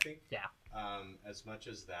 So, And I think, yeah. as much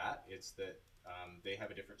as that, it's that they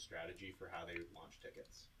have a different strategy for how they launch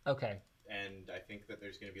tickets. Okay. And I think that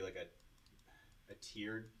there's going to be like a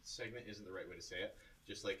tiered segment, isn't the right way to say it,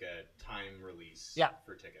 just like a time release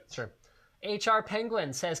for tickets. Sure. HR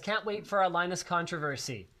Penguin says, can't wait for a Linus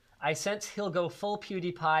controversy. I sense he'll go full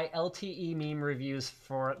PewDiePie LTE meme reviews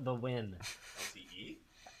for the win. LTE?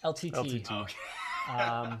 LTT. LTT.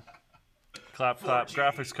 Okay. Clap, 4G.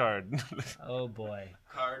 graphics card. Oh boy.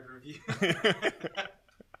 Card review.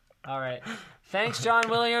 All right. Thanks, John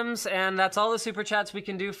Williams. And that's all the super chats we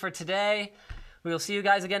can do for today. We will see you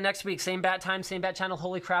guys again next week. Same bat time, same bat channel.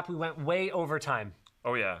 Holy crap, we went way over time.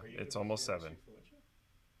 Oh yeah, it's almost 7.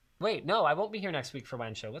 Wait, no, I won't be here next week for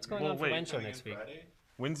WAN Show. What's going on for wait. WAN Show next week? Friday?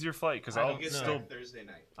 When's your flight? Because I I'll don't You get still. back Thursday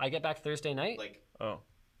night. I get back Thursday night? Like, Oh.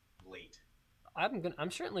 late.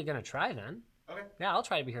 I'm certainly going to try then. Okay. Yeah, I'll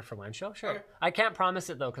try to be here for WAN Show. Sure. Okay. I can't promise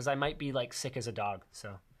it, though, because I might be, like, sick as a dog.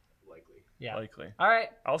 So, Likely. yeah. Likely. All right.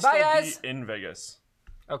 I'll Bye, still guys. be in Vegas,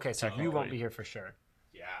 Okay, so you Technically. won't be here for sure.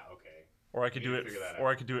 Yeah, okay. or I could We do need it, to figure that or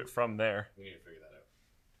out. I could do it from there. We need to figure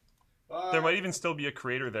that out. There might even still be a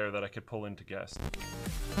creator there that I could pull in to guest.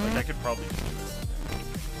 Like I could probably do this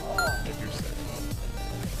if you're sick,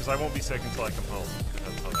 because I won't be sick until I come home. Because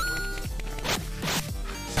that's how that works.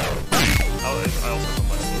 So I also have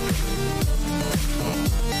a